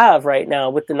band we have right now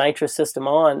with the nitrous system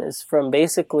on is from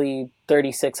basically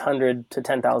 3,600 to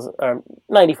 10,000 or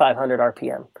 9,500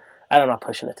 RPM. I'm not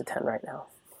pushing it to 10 right now.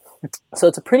 So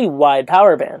it's a pretty wide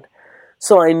power band.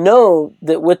 So I know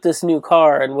that with this new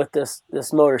car and with this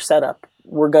motor setup,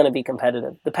 we're going to be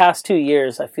competitive. The past 2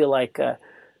 years, I feel like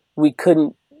we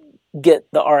couldn't get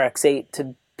the RX-8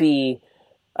 to be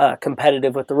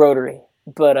competitive with the rotary.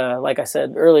 But like I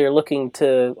said earlier, looking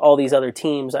to all these other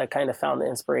teams, I kind of found the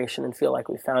inspiration and feel like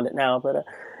we found it now. But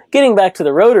getting back to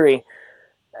the rotary,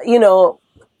 you know,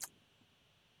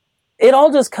 it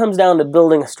all just comes down to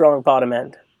building a strong bottom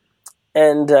end.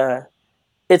 And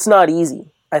it's not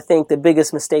easy. I think the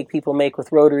biggest mistake people make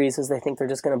with rotaries is they think they're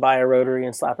just going to buy a rotary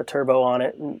and slap a turbo on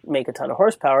it and make a ton of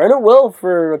horsepower. And it will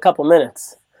for a couple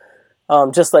minutes.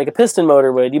 Just like a piston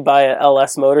motor would. You buy a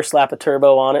LS motor, slap a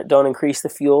turbo on it, don't increase the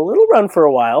fuel. It'll run for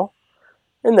a while.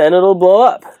 and then it'll blow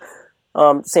up.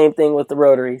 Same thing with the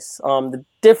rotaries. The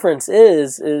difference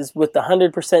is with the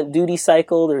 100% duty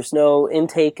cycle, there's no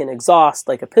intake and exhaust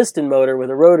like a piston motor. With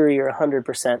a rotary, you're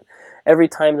 100%. Every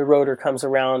time the rotor comes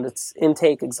around, it's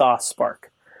intake, exhaust,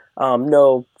 spark.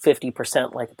 No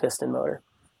 50% like a piston motor.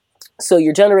 So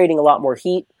you're generating a lot more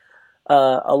heat,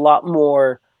 a lot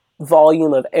more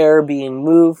volume of air being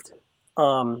moved.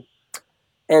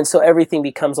 And so everything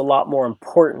becomes a lot more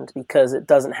important because it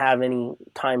doesn't have any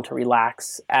time to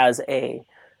relax as a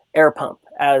air pump,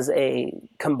 as a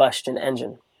combustion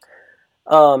engine.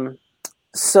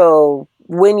 So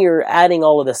when you're adding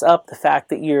all of this up, the fact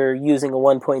that you're using a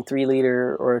 1.3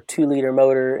 liter or a 2 liter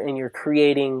motor and you're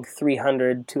creating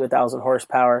 300 to 1,000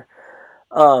 horsepower,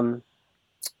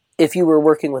 if you were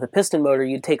working with a piston motor,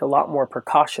 you'd take a lot more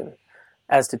precaution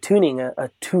as to tuning a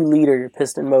 2 liter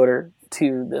piston motor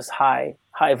to this high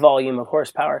volume of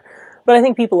horsepower. But I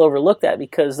think people overlook that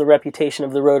because the reputation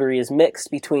of the rotary is mixed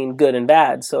between good and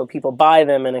bad. So people buy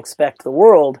them and expect the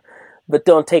world, but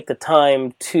don't take the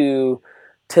time to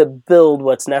build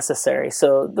what's necessary.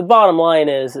 So the bottom line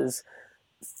is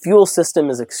fuel system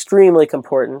is extremely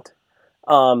important.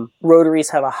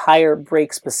 Rotaries have a higher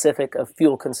brake specific of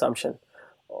fuel consumption,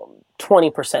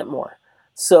 20% more.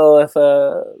 So if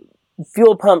a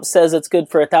fuel pump says it's good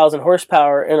for 1,000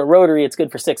 horsepower, in a rotary it's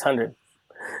good for 600.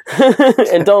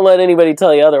 And don't let anybody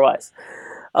tell you otherwise.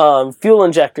 Fuel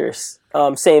injectors,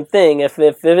 same thing. If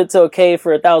it's okay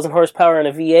for 1,000 horsepower in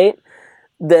a V8,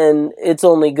 then it's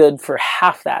only good for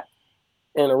half that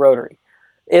in a rotary,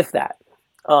 if that.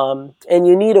 And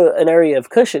you need an area of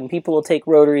cushion. People will take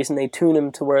rotaries and they tune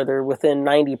them to where they're within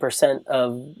 90%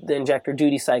 of the injector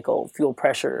duty cycle, fuel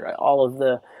pressure, all of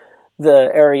the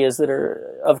areas that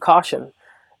are of caution.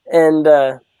 And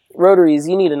rotaries,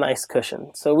 you need a nice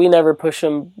cushion. So we never push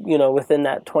them, within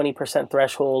that 20%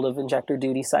 threshold of injector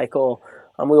duty cycle.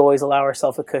 We always allow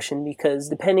ourselves a cushion because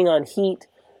depending on heat,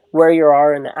 where you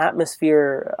are in the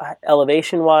atmosphere,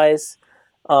 elevation-wise,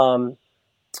 and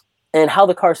how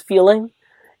the car's feeling,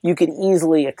 you could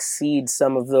easily exceed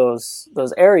some of those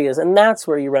areas, and that's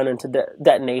where you run into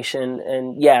detonation.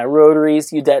 And yeah,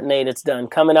 rotaries, you detonate, it's done.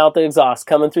 Coming out the exhaust,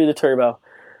 coming through the turbo.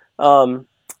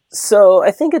 So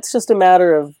I think it's just a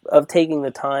matter of taking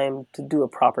the time to do a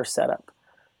proper setup.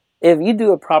 If you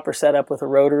do a proper setup with a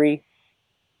rotary,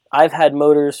 I've had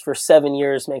motors for 7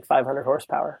 years make 500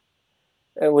 horsepower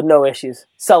with no issues.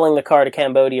 Selling the car to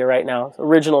Cambodia right now.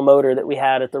 Original motor that we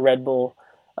had at the Red Bull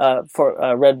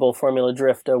Formula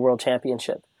Drift World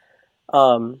Championship.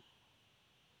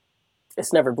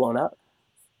 It's never blown up.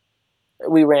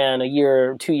 We ran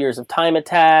 2 years of Time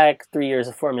Attack, 3 years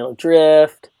of Formula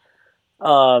Drift.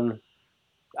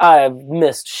 I've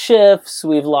missed shifts.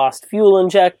 We've lost fuel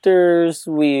injectors.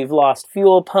 We've lost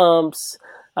fuel pumps.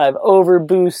 I've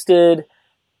overboosted.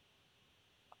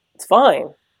 It's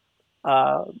fine.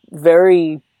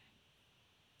 Very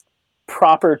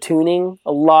proper tuning,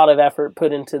 a lot of effort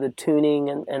put into the tuning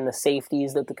and the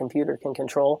safeties that the computer can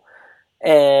control,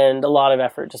 and a lot of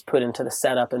effort just put into the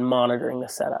setup and monitoring the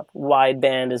setup.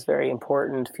 Wideband is very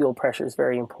important, fuel pressure is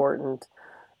very important,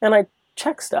 and I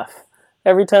check stuff.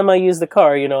 Every time I use the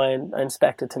car, I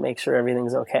inspect it to make sure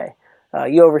everything's okay.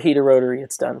 You overheat a rotary,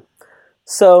 it's done.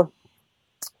 So,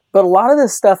 but a lot of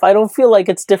this stuff, I don't feel like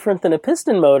it's different than a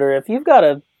piston motor. If you've got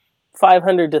a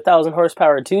 500 to 1,000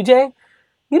 horsepower 2J,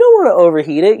 you don't want to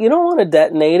overheat it. You don't want to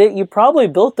detonate it. You probably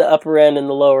built the upper end and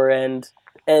the lower end.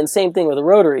 And same thing with the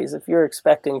rotaries. If you're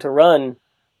expecting to run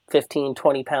 15,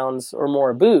 20 pounds or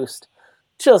more boost,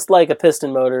 just like a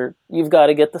piston motor, you've got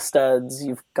to get the studs.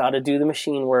 You've got to do the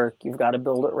machine work. You've got to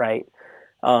build it right.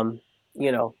 And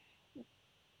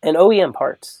OEM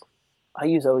parts. I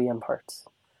use OEM parts.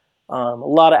 A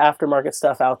lot of aftermarket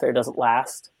stuff out there doesn't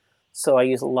last. So I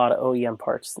use a lot of OEM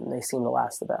parts, and they seem to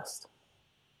last the best.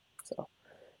 So,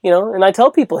 and I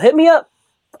tell people, hit me up.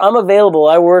 I'm available.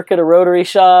 I work at a rotary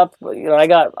shop.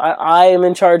 I am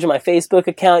in charge of my Facebook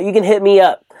account. You can hit me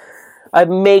up. I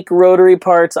make rotary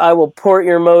parts. I will port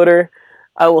your motor.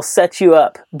 I will set you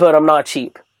up, but I'm not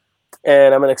cheap.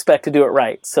 And I'm going to expect to do it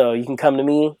right. So you can come to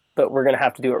me, but we're going to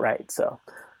have to do it right. So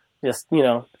just,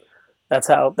 that's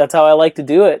how I like to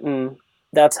do it. And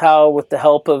that's how, with the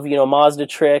help of, Mazda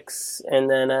Tricks, and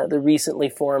then the recently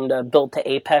formed Built to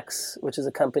Apex, which is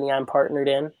a company I'm partnered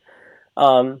in,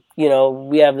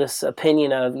 we have this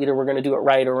opinion of either we're going to do it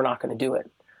right or we're not going to do it.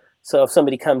 So if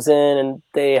somebody comes in and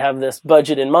they have this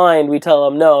budget in mind, we tell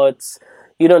them, no,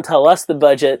 you don't tell us the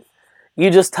budget. You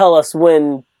just tell us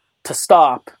when to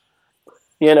stop.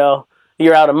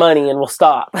 You're out of money and we'll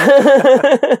stop.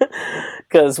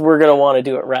 Because we're going to want to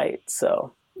do it right.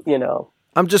 So,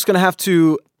 I'm just going to have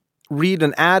to read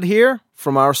an ad here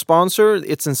from our sponsor.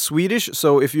 It's in Swedish,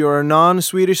 so if you're a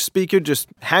non-Swedish speaker, just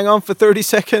hang on for 30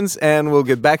 seconds and we'll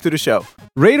get back to the show.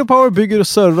 Raider Power bygger och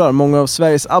servar många av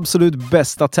Sveriges absolut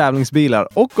bästa tävlingsbilar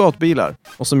och gatbilar.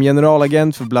 Och som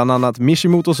generalagent för bland annat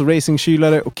Mishimotos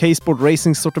racingkylare och K-Sport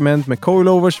Racing sortiment med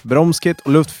coilovers, bromskit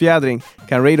och luftfjädring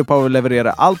kan Raider Power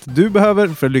leverera allt du behöver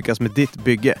för att lyckas med ditt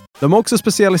bygge. De har också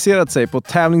specialiserat sig på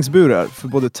tävlingsburar för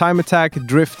både time attack,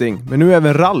 drifting, men nu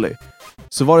även rally.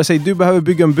 Så vare sig du behöver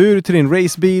bygga en bur till din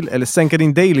racebil eller sänka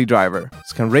din daily driver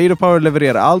så kan Raider Power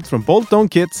leverera allt från bolt-on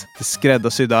kits till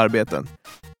skräddarsydda arbeten.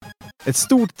 Ett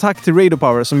stort tack till Raider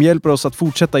Power som hjälper oss att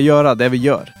fortsätta göra det vi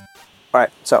gör. All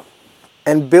right, so,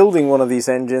 and building one of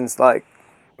these engines, like,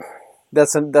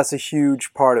 that's a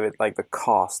huge part of it, like the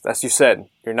cost. As you said,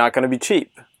 you're not going to be cheap.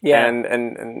 Yeah.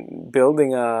 And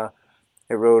building a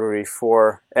rotary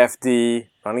for FD,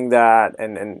 running that,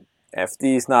 and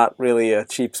FD is not really a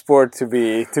cheap sport to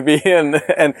be in,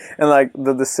 and like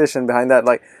the decision behind that,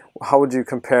 like how would you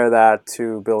compare that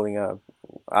to building a,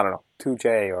 I don't know,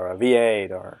 2J or a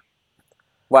V8, or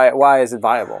why is it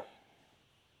viable?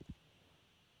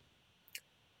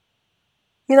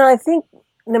 You know, I think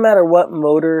no matter what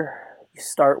motor you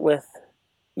start with,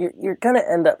 you're going to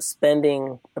end up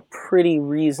spending a pretty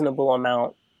reasonable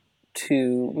amount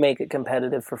to make it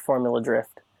competitive for Formula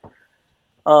Drift.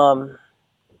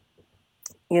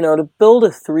 You know, to build a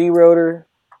 3-rotor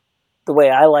the way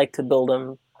I like to build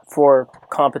them for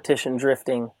competition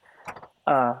drifting,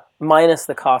 minus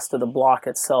the cost of the block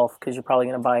itself, because you're probably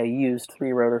going to buy a used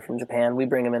 3-rotor from Japan. We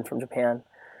bring them in from Japan.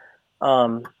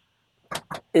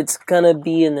 It's going to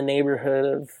be in the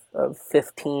neighborhood of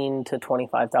 $15,000 to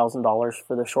 $25,000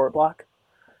 for the short block.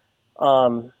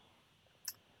 But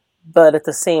at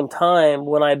the same time,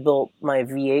 when I built my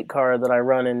V8 car that I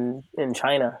run in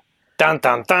China, Dun,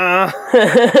 dun, dun.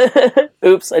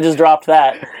 oops, I just dropped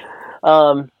that.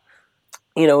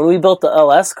 You know, when we built the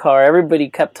LS car, everybody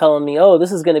kept telling me, oh,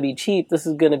 this is going to be cheap, this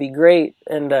is going to be great.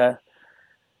 And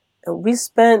we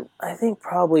spent, I think,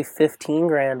 probably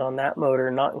 $15,000 on that motor,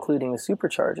 not including the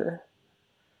supercharger.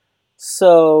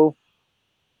 So,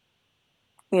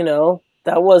 you know,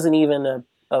 that wasn't even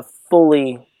a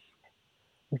fully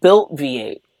built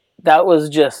V8. That was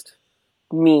just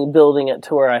me building it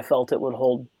to where I felt it would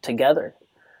hold together.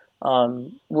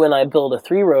 When I build a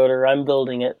 3-rotor, I'm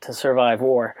building it to survive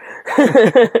war.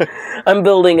 I'm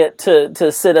building it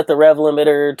to sit at the rev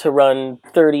limiter, to run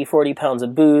 30, 40 pounds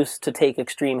of boost, to take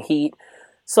extreme heat.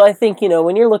 So I think, you know,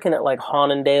 when you're looking at like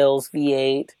Honendale's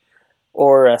V8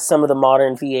 or some of the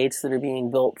modern V8s that are being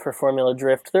built for Formula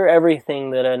Drift, they're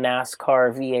everything that a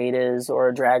NASCAR V8 is or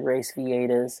a drag race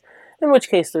V8 is, in which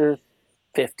case they're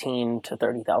 $15,000 to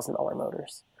 $30,000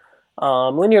 motors.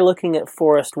 When you're looking at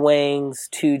Forrest Wang's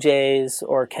 2Js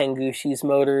or Kangushi's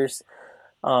motors,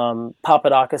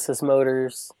 Papadakis'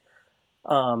 motors,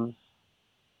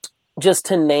 just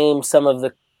to name some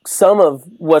of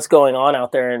what's going on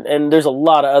out there, and there's a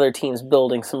lot of other teams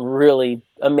building some really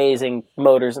amazing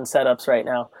motors and setups right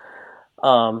now,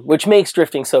 which makes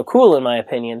drifting so cool in my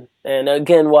opinion. And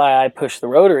again, why I push the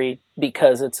rotary,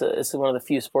 because it's one of the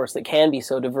few sports that can be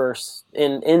so diverse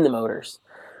in the motors.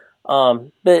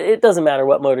 But it doesn't matter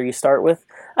what motor you start with.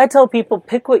 I tell people,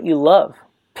 pick what you love.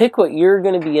 Pick what you're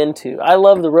going to be into. I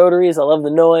love the rotaries. I love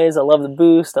the noise. I love the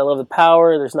boost. I love the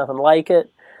power. There's nothing like it.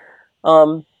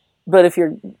 But if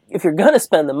you're going to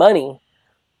spend the money,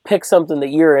 pick something that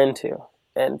you're into.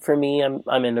 And for me,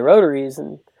 I'm into rotaries,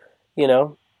 and you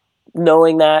know,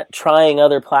 knowing that, trying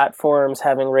other platforms,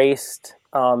 having raced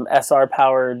SR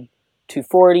powered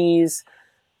 240s,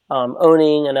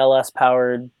 owning an LS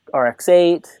powered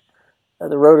RX-8,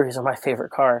 the rotaries are my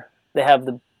favorite car. They have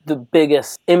the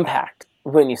biggest impact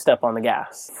when you step on the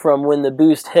gas. From when the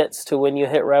boost hits to when you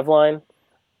hit red line,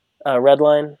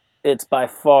 it's by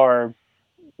far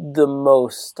the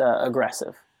most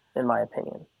aggressive, in my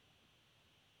opinion.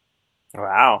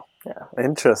 Wow. Yeah.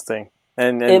 Interesting.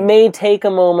 And it may take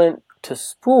a moment to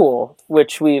spool,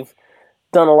 which we've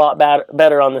done a lot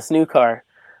better on this new car,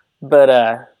 but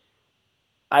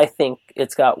I think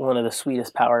it's got one of the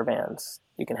sweetest power bands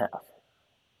you can have.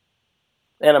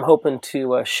 And I'm hoping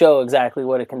to show exactly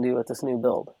what it can do with this new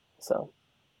build. So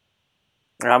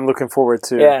I'm looking forward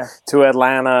to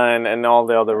Atlanta and all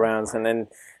the other rounds. And then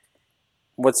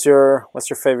what's your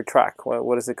favorite track?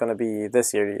 What is it going to be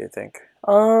this year, do you think?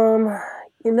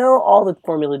 You know, all the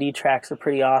Formula D tracks are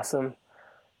pretty awesome.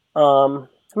 I'm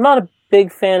not a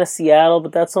big fan of Seattle,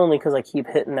 but that's only because I keep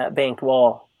hitting that banked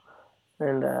wall.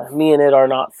 And me and it are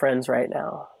not friends right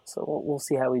now. So we'll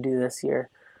see how we do this year.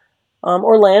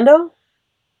 Orlando?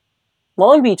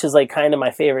 Long Beach is like kind of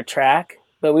my favorite track.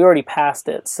 but we already passed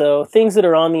it. So things that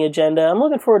are on the agenda, I'm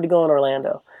looking forward to going to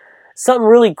Orlando. Something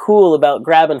really cool about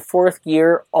grabbing fourth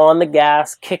gear on the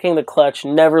gas, kicking the clutch,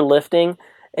 never lifting,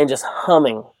 and just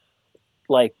humming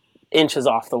like inches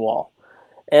off the wall.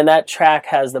 And that track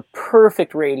has the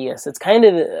perfect radius. It's kind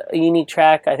of a unique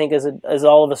track, I think, as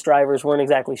all of us drivers weren't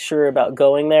exactly sure about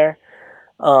going there.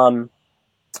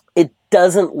 It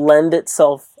doesn't lend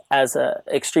itself as a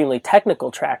extremely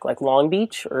technical track like Long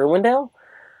Beach or Irwindale,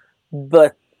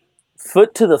 but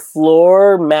foot to the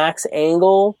floor, max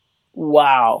angle,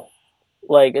 wow.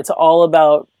 Like, it's all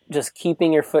about just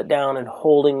keeping your foot down and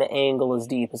holding the angle as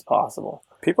deep as possible.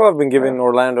 People have been giving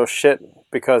Orlando shit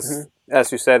because,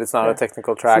 as you said, it's not a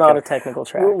technical track. It's not a technical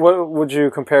track. What would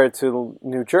you compare it to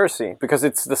New Jersey? Because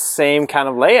it's the same kind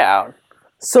of layout.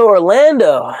 So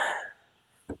Orlando,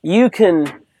 you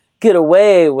can get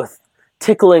away with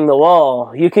tickling the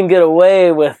wall. You can get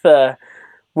away with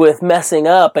messing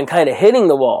up and kind of hitting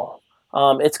the wall.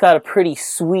 It's got a pretty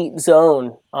sweet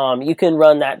zone. You can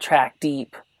run that track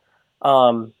deep.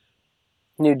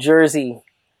 New Jersey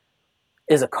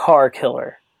is a car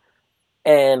killer.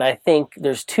 And I think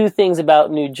there's two things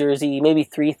about New Jersey, maybe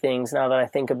three things now that I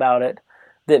think about it,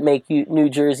 that make New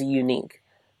Jersey unique.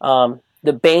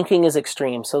 The banking is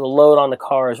extreme, so the load on the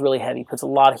car is really heavy. Puts a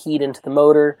lot of heat into the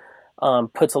motor,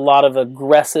 puts a lot of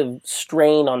aggressive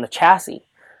strain on the chassis.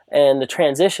 And the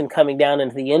transition coming down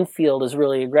into the infield is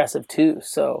really aggressive too.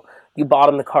 So you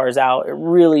bottom the cars out, it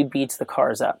really beats the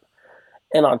cars up.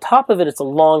 And on top of it, it's a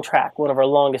long track, one of our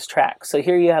longest tracks. So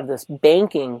here you have this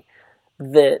banking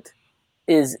that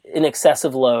is an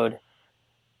excessive load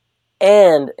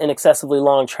and an excessively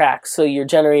long track. So you're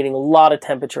generating a lot of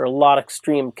temperature, a lot of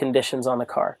extreme conditions on the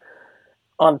car.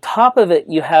 On top of it,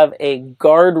 you have a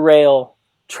guardrail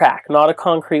track, not a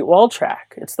concrete wall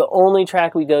track. It's the only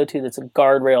track we go to that's a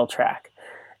guardrail track.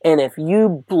 And if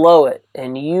you blow it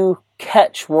and you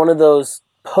catch one of those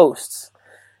posts,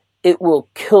 it will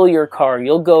kill your car.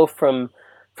 You'll go from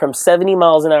 70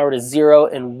 miles an hour to 0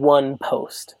 in one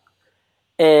post.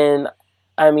 And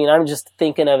I mean, I'm just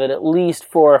thinking of it, at least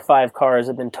 4 or 5 cars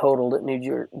have been totaled at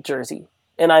New Jersey.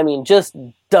 And I mean, just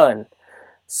done.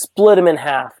 Split them in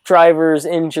half. Drivers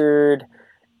injured.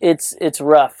 It's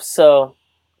rough. So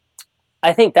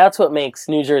I think that's what makes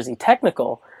New Jersey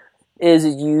technical, is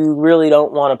you really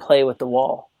don't want to play with the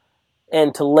wall.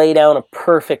 And to lay down a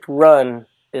perfect run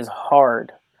is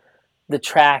hard. The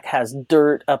track has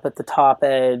dirt up at the top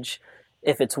edge.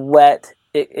 If it's wet,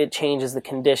 it changes the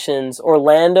conditions.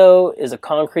 Orlando is a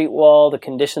concrete wall. The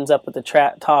conditions up at the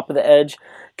top of the edge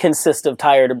consist of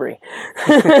tire debris.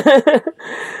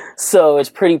 So it's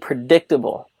pretty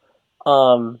predictable.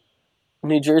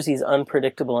 New Jersey is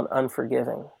unpredictable and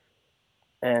unforgiving.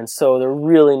 And so they're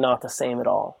really not the same at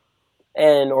all.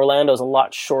 And Orlando's a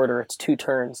lot shorter. It's 2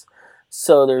 turns.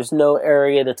 So there's no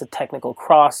area that's a technical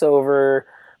crossover,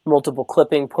 multiple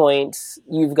clipping points.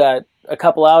 You've got a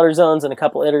couple outer zones and a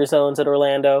couple inner zones at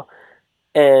Orlando,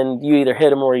 and you either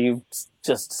hit them or you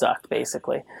just sucked,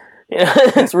 basically.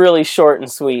 It's really short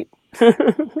and sweet.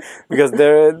 Because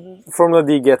Formula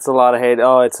D gets a lot of hate.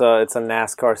 Oh, it's a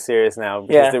NASCAR series now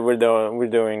because we're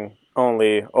doing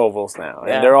only ovals now,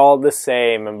 and they're all the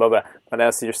same and blah blah. But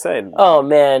as you're saying, oh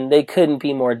man, they couldn't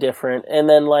be more different. And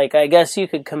then, like, I guess you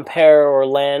could compare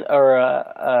Orlando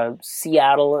or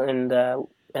Seattle and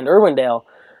Irwindale,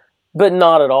 but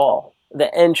not at all.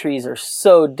 The entries are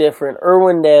so different.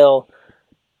 Irwindale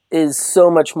is so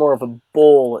much more of a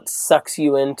bowl. It sucks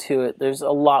you into it. There's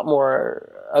a lot more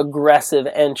aggressive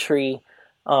entry,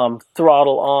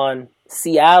 throttle on.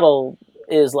 Seattle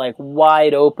is like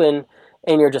wide open,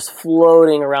 and you're just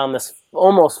floating around this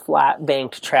almost flat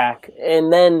banked track.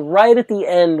 And then right at the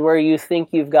end where you think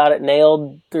you've got it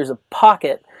nailed, there's a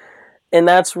pocket. And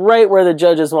that's right where the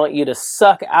judges want you to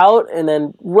suck out and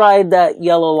then ride that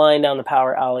yellow line down the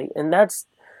power alley. And that's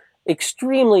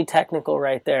extremely technical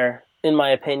right there, in my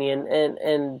opinion.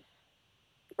 And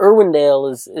Irwindale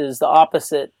is the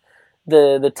opposite.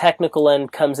 The technical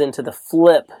end comes into the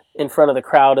flip in front of the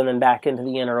crowd and then back into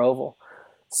the inner oval.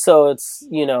 So it's,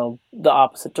 the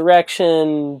opposite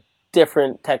direction,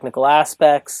 different technical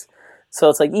aspects. So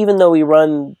it's like, even though we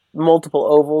run multiple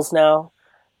ovals now,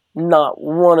 not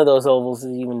one of those ovals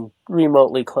is even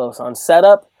remotely close on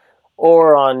setup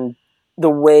or on the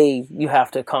way you have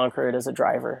to conquer it as a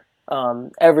driver.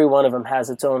 Every one of them has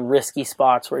its own risky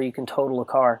spots where you can total a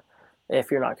car if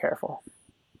you're not careful.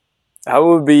 I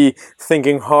would be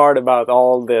thinking hard about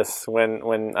all this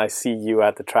when I see you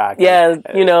at the track. Yeah,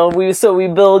 we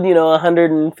build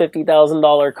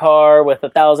 $150,000 car with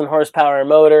 1,000 horsepower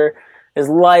motor, as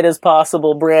light as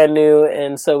possible, brand new,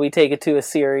 and so we take it to a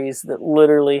series that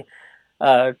literally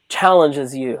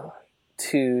challenges you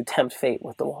to tempt fate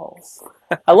with the walls.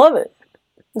 I love it.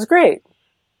 It's great.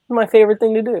 My favorite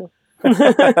thing to do.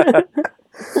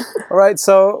 All right,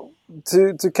 so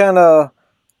to kind of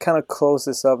close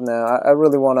this up now, I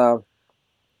really want to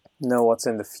know what's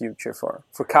in the future for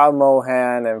Kyle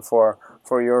Mohan and for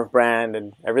your brand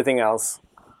and everything else.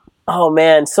 Oh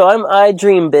man, so I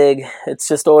dream big. It's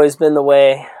just always been the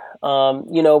way.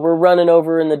 We're running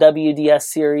over in the WDS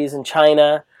series in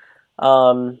China.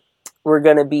 We're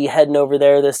going to be heading over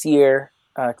there this year,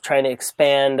 trying to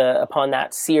expand upon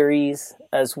that series,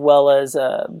 as well as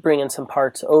bringing some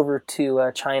parts over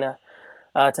to China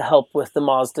to help with the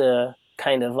Mazda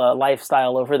kind of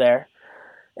lifestyle over there.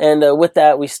 And with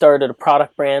that, we started a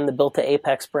product brand, the Built to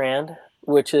Apex brand,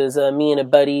 which is me and a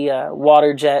buddy,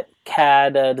 Waterjet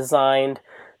CAD designed,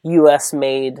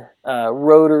 US-made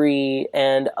rotary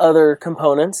and other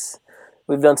components.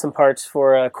 We've done some parts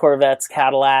for Corvettes,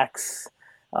 Cadillacs.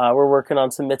 We're working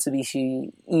on some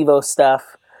Mitsubishi Evo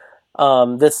stuff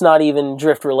that's not even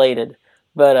drift related,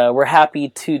 but we're happy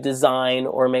to design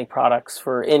or make products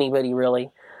for anybody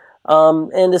really.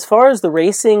 And as far as the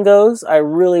racing goes, I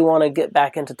really want to get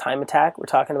back into time attack. We're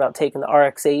talking about taking the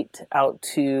RX-8 out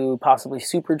to possibly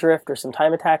Super Drift or some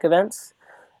time attack events,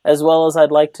 as well as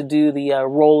I'd like to do the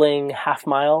rolling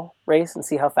half-mile race and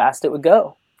see how fast it would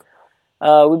go.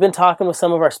 We've been talking with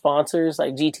some of our sponsors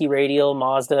like GT Radial,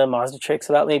 Mazda Tricks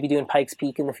about maybe doing Pikes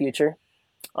Peak in the future.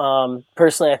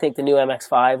 Personally, I think the new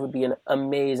MX-5 would be an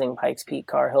amazing Pikes Peak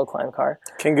car, hill climb car.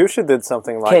 Kangusha did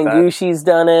something like that. Kangushi's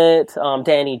done it.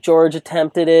 Danny George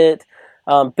attempted it.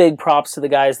 Big props to the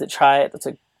guys that try it. It's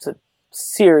a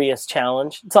serious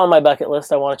challenge. It's on my bucket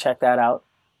list. I want to check that out.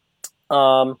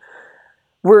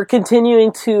 We're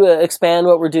continuing to expand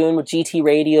what we're doing with GT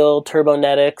Radial,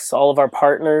 Turbonetics, all of our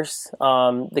partners.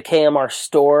 The KMR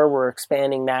store, we're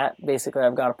expanding that. Basically,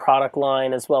 I've got a product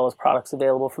line as well as products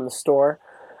available from the store.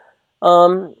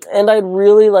 And I'd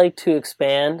really like to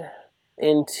expand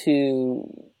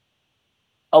into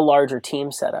a larger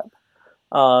team setup.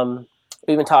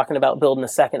 We've been talking about building a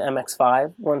second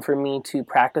MX-5, one for me to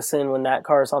practice in when that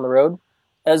car is on the road,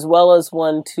 as well as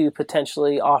one to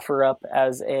potentially offer up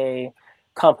as a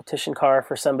competition car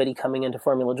for somebody coming into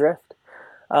Formula Drift.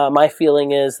 My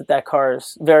feeling is that car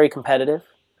is very competitive,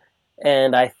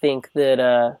 and I think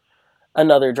that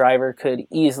another driver could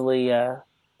easily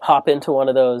hop into one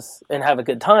of those and have a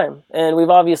good time. And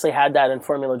we've obviously had that in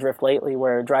Formula Drift lately,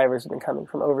 where drivers have been coming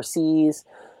from overseas.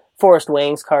 Forrest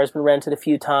Wang's car has been rented a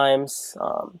few times.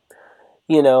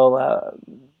 Forsberg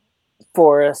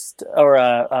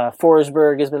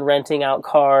has been renting out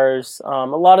cars. A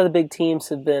lot of the big teams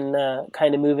have been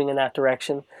kind of moving in that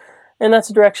direction. And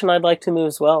that's a direction I'd like to move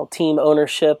as well. Team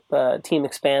ownership, team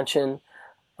expansion.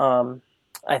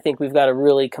 I think we've got a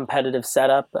really competitive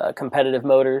setup, competitive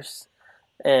motors,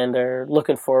 and are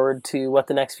looking forward to what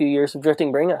the next few years of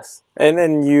drifting bring us. And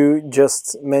then you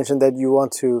just mentioned that you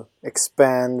want to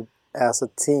expand as a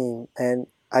team, and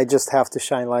I just have to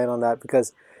shine light on that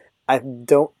because I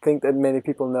don't think that many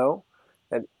people know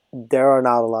that there are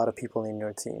not a lot of people in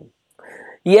your team.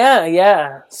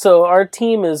 Yeah. So our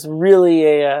team is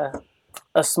really a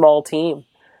small team.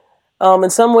 In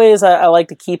some ways, I like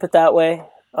to keep it that way.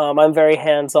 I'm very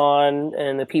hands-on,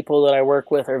 and the people that I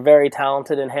work with are very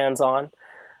talented and hands-on.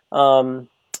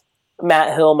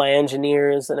 Matt Hill, my engineer,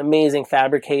 is an amazing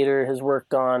fabricator, has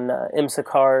worked on IMSA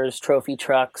cars, trophy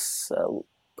trucks,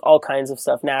 all kinds of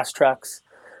stuff, NAS trucks.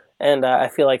 And I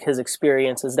feel like his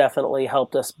experience has definitely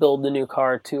helped us build the new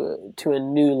car to a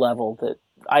new level that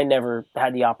I never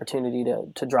had the opportunity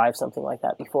to drive something like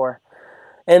that before.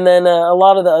 And then a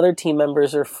lot of the other team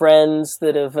members are friends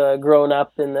that have grown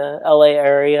up in the LA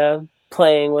area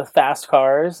playing with fast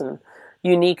cars, and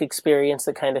unique experience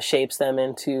that kind of shapes them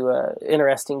into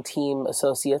interesting team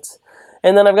associates.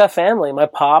 And then I've got family, my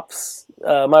pops,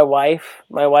 my wife.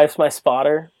 My wife's my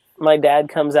spotter. My dad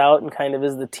comes out and kind of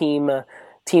is the team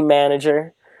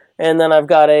manager. And then I've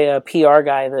got a PR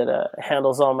guy that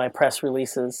handles all my press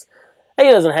releases. He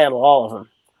doesn't handle all of them.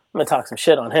 I'm going to talk some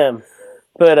shit on him.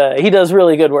 But he does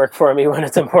really good work for me when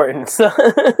it's important. So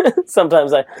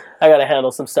sometimes I got to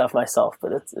handle some stuff myself,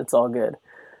 but it's all good.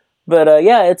 But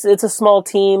it's a small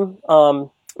team.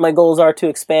 My goals are to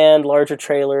expand, larger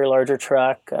trailer, larger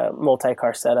truck,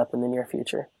 multi-car setup in the near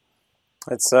future.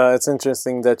 It's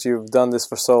interesting that you've done this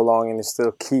for so long and you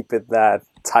still keep it that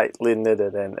tightly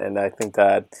knitted, and I think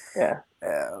that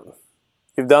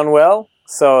you've done well.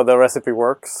 So the recipe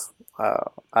works.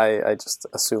 I just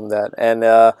assume that, and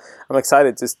I'm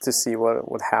excited to see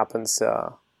what happens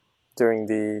during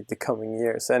the coming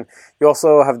years. And you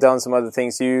also have done some other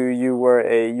things. You were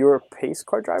a pace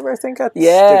car driver, I think, at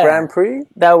the Grand Prix.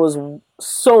 That was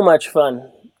so much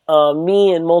fun.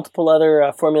 Me and multiple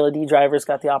other Formula D drivers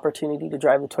got the opportunity to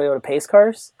drive the Toyota pace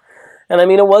cars. And I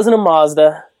mean, it wasn't a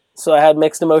Mazda, so I had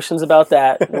mixed emotions about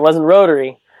that. It wasn't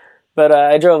rotary. But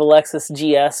I drove a Lexus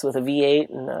GS with a V8,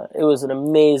 and it was an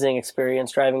amazing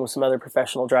experience driving with some other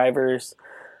professional drivers.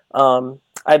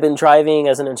 I've been driving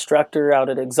as an instructor out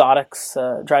at Exotics,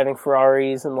 driving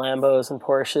Ferraris and Lambos and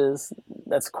Porsches.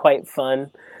 That's quite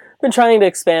fun. Been trying to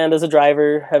expand as a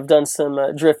driver. Have done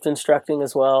some drift instructing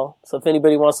as well. So if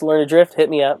anybody wants to learn to drift, hit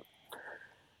me up.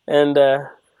 And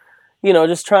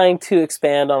just trying to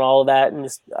expand on all of that. And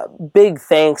just big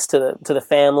thanks to the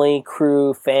family,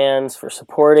 crew, fans for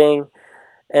supporting.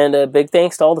 And a big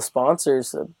thanks to all the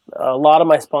sponsors. A lot of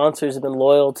my sponsors have been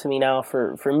loyal to me now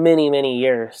for many, many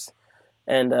years.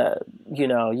 And,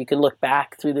 you can look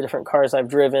back through the different cars I've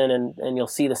driven and you'll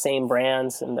see the same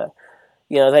brands. And,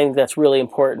 I think that's really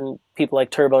important. People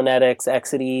like Turbonetics,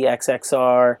 Exedy,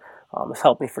 XXR have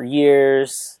helped me for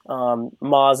years.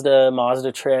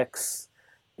 Mazda Tricks,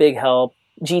 big help.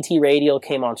 GT Radial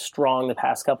came on strong the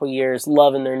past couple years,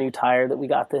 loving their new tire that we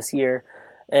got this year.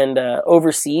 And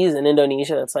overseas in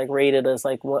Indonesia, it's like rated as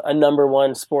like a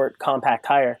 #1 sport compact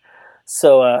tire.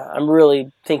 So I'm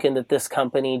really thinking that this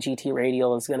company, GT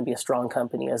Radial, is going to be a strong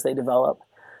company as they develop.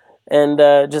 And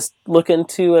just looking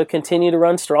to continue to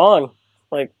run strong.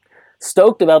 Like,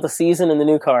 stoked about the season and the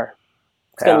new car.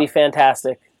 It's going to be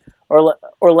fantastic.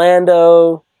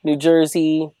 Orlando, New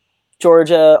Jersey,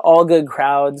 Georgia, all good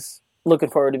crowds. Looking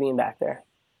forward to being back there.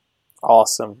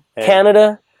 Awesome. Yeah.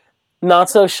 Canada, not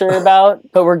so sure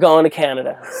about, but we're going to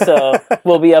Canada. So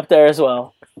we'll be up there as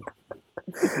well.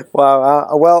 Wow.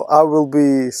 Well, I will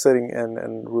be sitting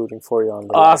and rooting for you on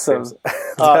the Awesome.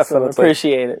 Awesome.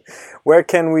 Appreciate it. Where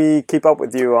can we keep up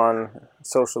with you on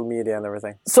social media and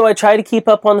everything? So I try to keep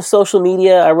up on the social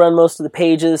media. I run most of the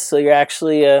pages, so you're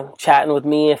actually chatting with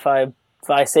me if I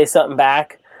say something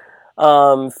back.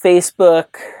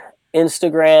 Facebook,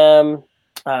 Instagram,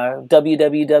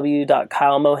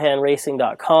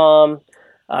 www.kylemohanracing.com.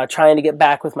 Trying to get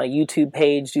back with my YouTube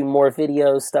page, do more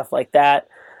videos, stuff like that.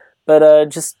 But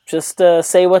just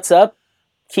say what's up,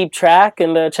 keep track,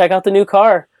 and check out the new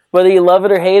car. Whether you love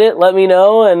it or hate it, let me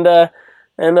know, and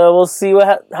we'll see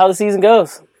how the season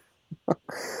goes.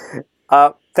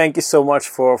 Thank you so much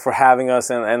for having us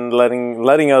and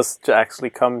letting us to actually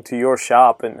come to your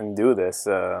shop and do this.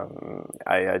 I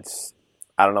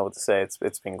don't know what to say.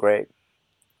 It's been great.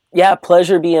 Yeah,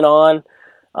 pleasure being on.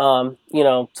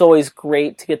 It's always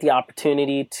great to get the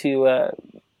opportunity to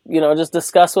just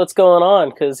discuss what's going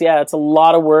on, because it's a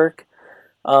lot of work.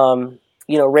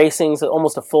 Racing's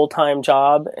almost a full-time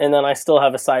job, and then I still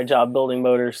have a side job building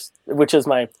motors, which is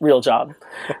my real job,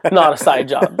 not a side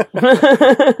job.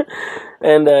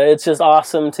 And it's just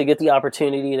awesome to get the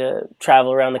opportunity to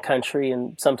travel around the country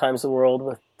and sometimes the world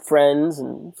with friends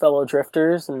and fellow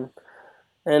drifters, and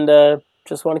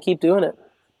just want to keep doing it.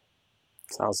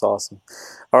 Sounds awesome.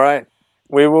 All right.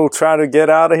 We will try to get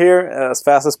out of here as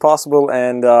fast as possible,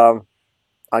 and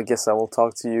I guess I will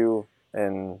talk to you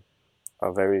in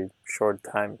a very short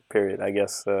time period, I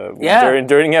guess,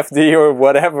 during FD or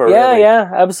whatever. Yeah, really.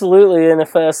 Yeah, absolutely. And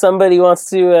if somebody wants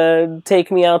to take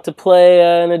me out to play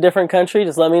in a different country,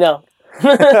 just let me know.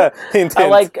 I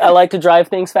like to drive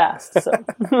things fast. So.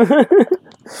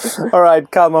 All right,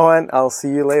 Kyle Mohan, I'll see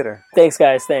you later. Thanks,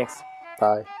 guys. Thanks.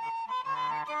 Bye.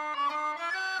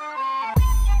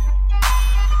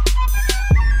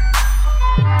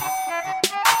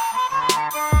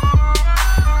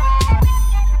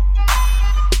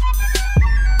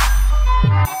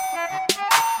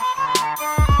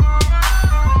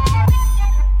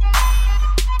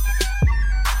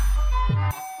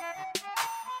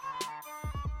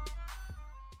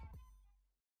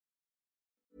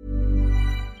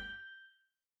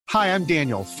 Hi, I'm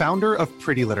Daniel, founder of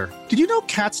Pretty Litter. Did you know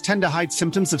cats tend to hide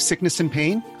symptoms of sickness and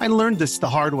pain? I learned this the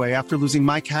hard way after losing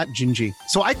my cat, Gingy.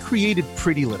 So I created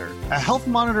Pretty Litter, a health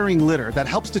monitoring litter that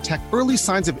helps detect early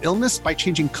signs of illness by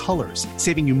changing colors,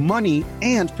 saving you money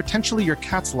and potentially your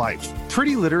cat's life.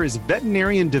 Pretty Litter is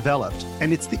veterinarian developed,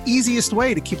 and it's the easiest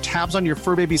way to keep tabs on your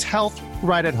fur baby's health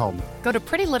right at home. Go to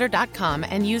prettylitter.com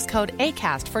and use code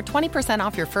ACAST for 20%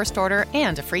 off your first order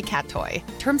and a free cat toy.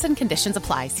 Terms and conditions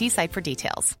apply. See site for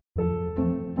details.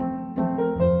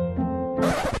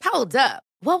 Hold up.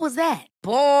 What was that?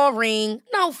 Boring.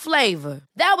 No flavor.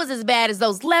 That was as bad as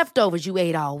those leftovers you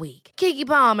ate all week. Keke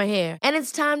Palmer here, and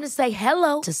it's time to say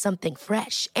hello to something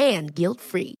fresh and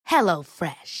guilt-free. Hello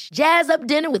Fresh. Jazz up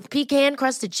dinner with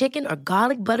pecan-crusted chicken or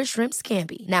garlic butter shrimp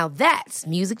scampi. Now that's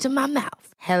music to my mouth.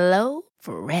 Hello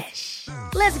Fresh.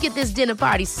 Let's get this dinner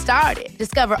party started.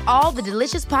 Discover all the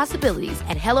delicious possibilities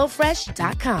at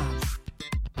HelloFresh.com.